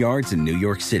Hudson Yards in New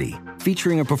York City,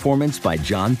 featuring a performance by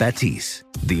John Batiste.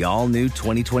 The all-new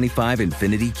 2025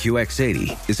 Infiniti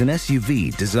QX80 is an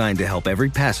SUV designed to help every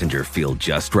passenger feel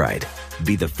just right.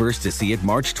 Be the first to see it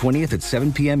March 20th at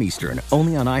 7 p.m. Eastern,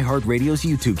 only on iHeartRadio's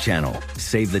YouTube channel.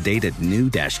 Save the date at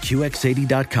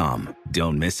new-QX80.com.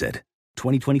 Don't miss it.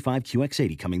 2025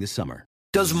 QX80 coming this summer.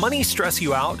 Does money stress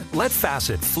you out? Let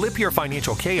Facet flip your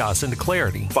financial chaos into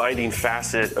clarity. Finding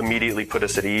Facet immediately put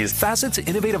us at ease. Facet's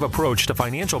innovative approach to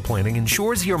financial planning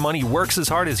ensures your money works as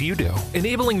hard as you do,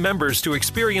 enabling members to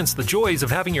experience the joys of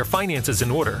having your finances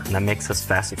in order. And that makes us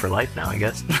Facet for life now, I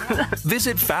guess.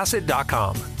 Visit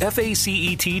Facet.com,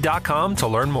 FACET.com to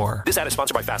learn more. This ad is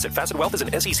sponsored by Facet. Facet Wealth is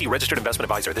an SEC registered investment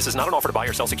advisor. This is not an offer to buy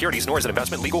or sell securities, nor is it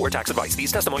investment, legal, or tax advice.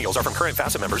 These testimonials are from current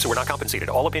Facet members who are not compensated.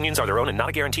 All opinions are their own and not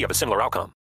a guarantee of a similar outcome.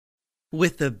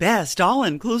 With the best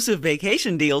all-inclusive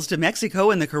vacation deals to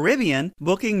Mexico and the Caribbean,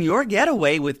 booking your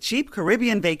getaway with Cheap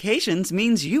Caribbean Vacations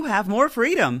means you have more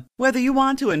freedom. Whether you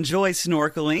want to enjoy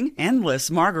snorkeling, endless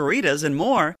margaritas, and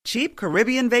more, Cheap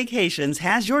Caribbean Vacations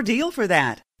has your deal for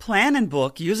that. Plan and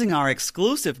book using our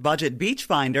exclusive budget beach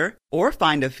finder, or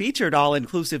find a featured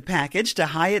all-inclusive package to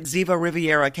Hyatt Ziva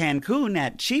Riviera Cancun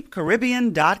at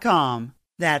cheapcaribbean.com.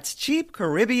 That's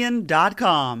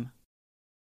cheapcaribbean.com.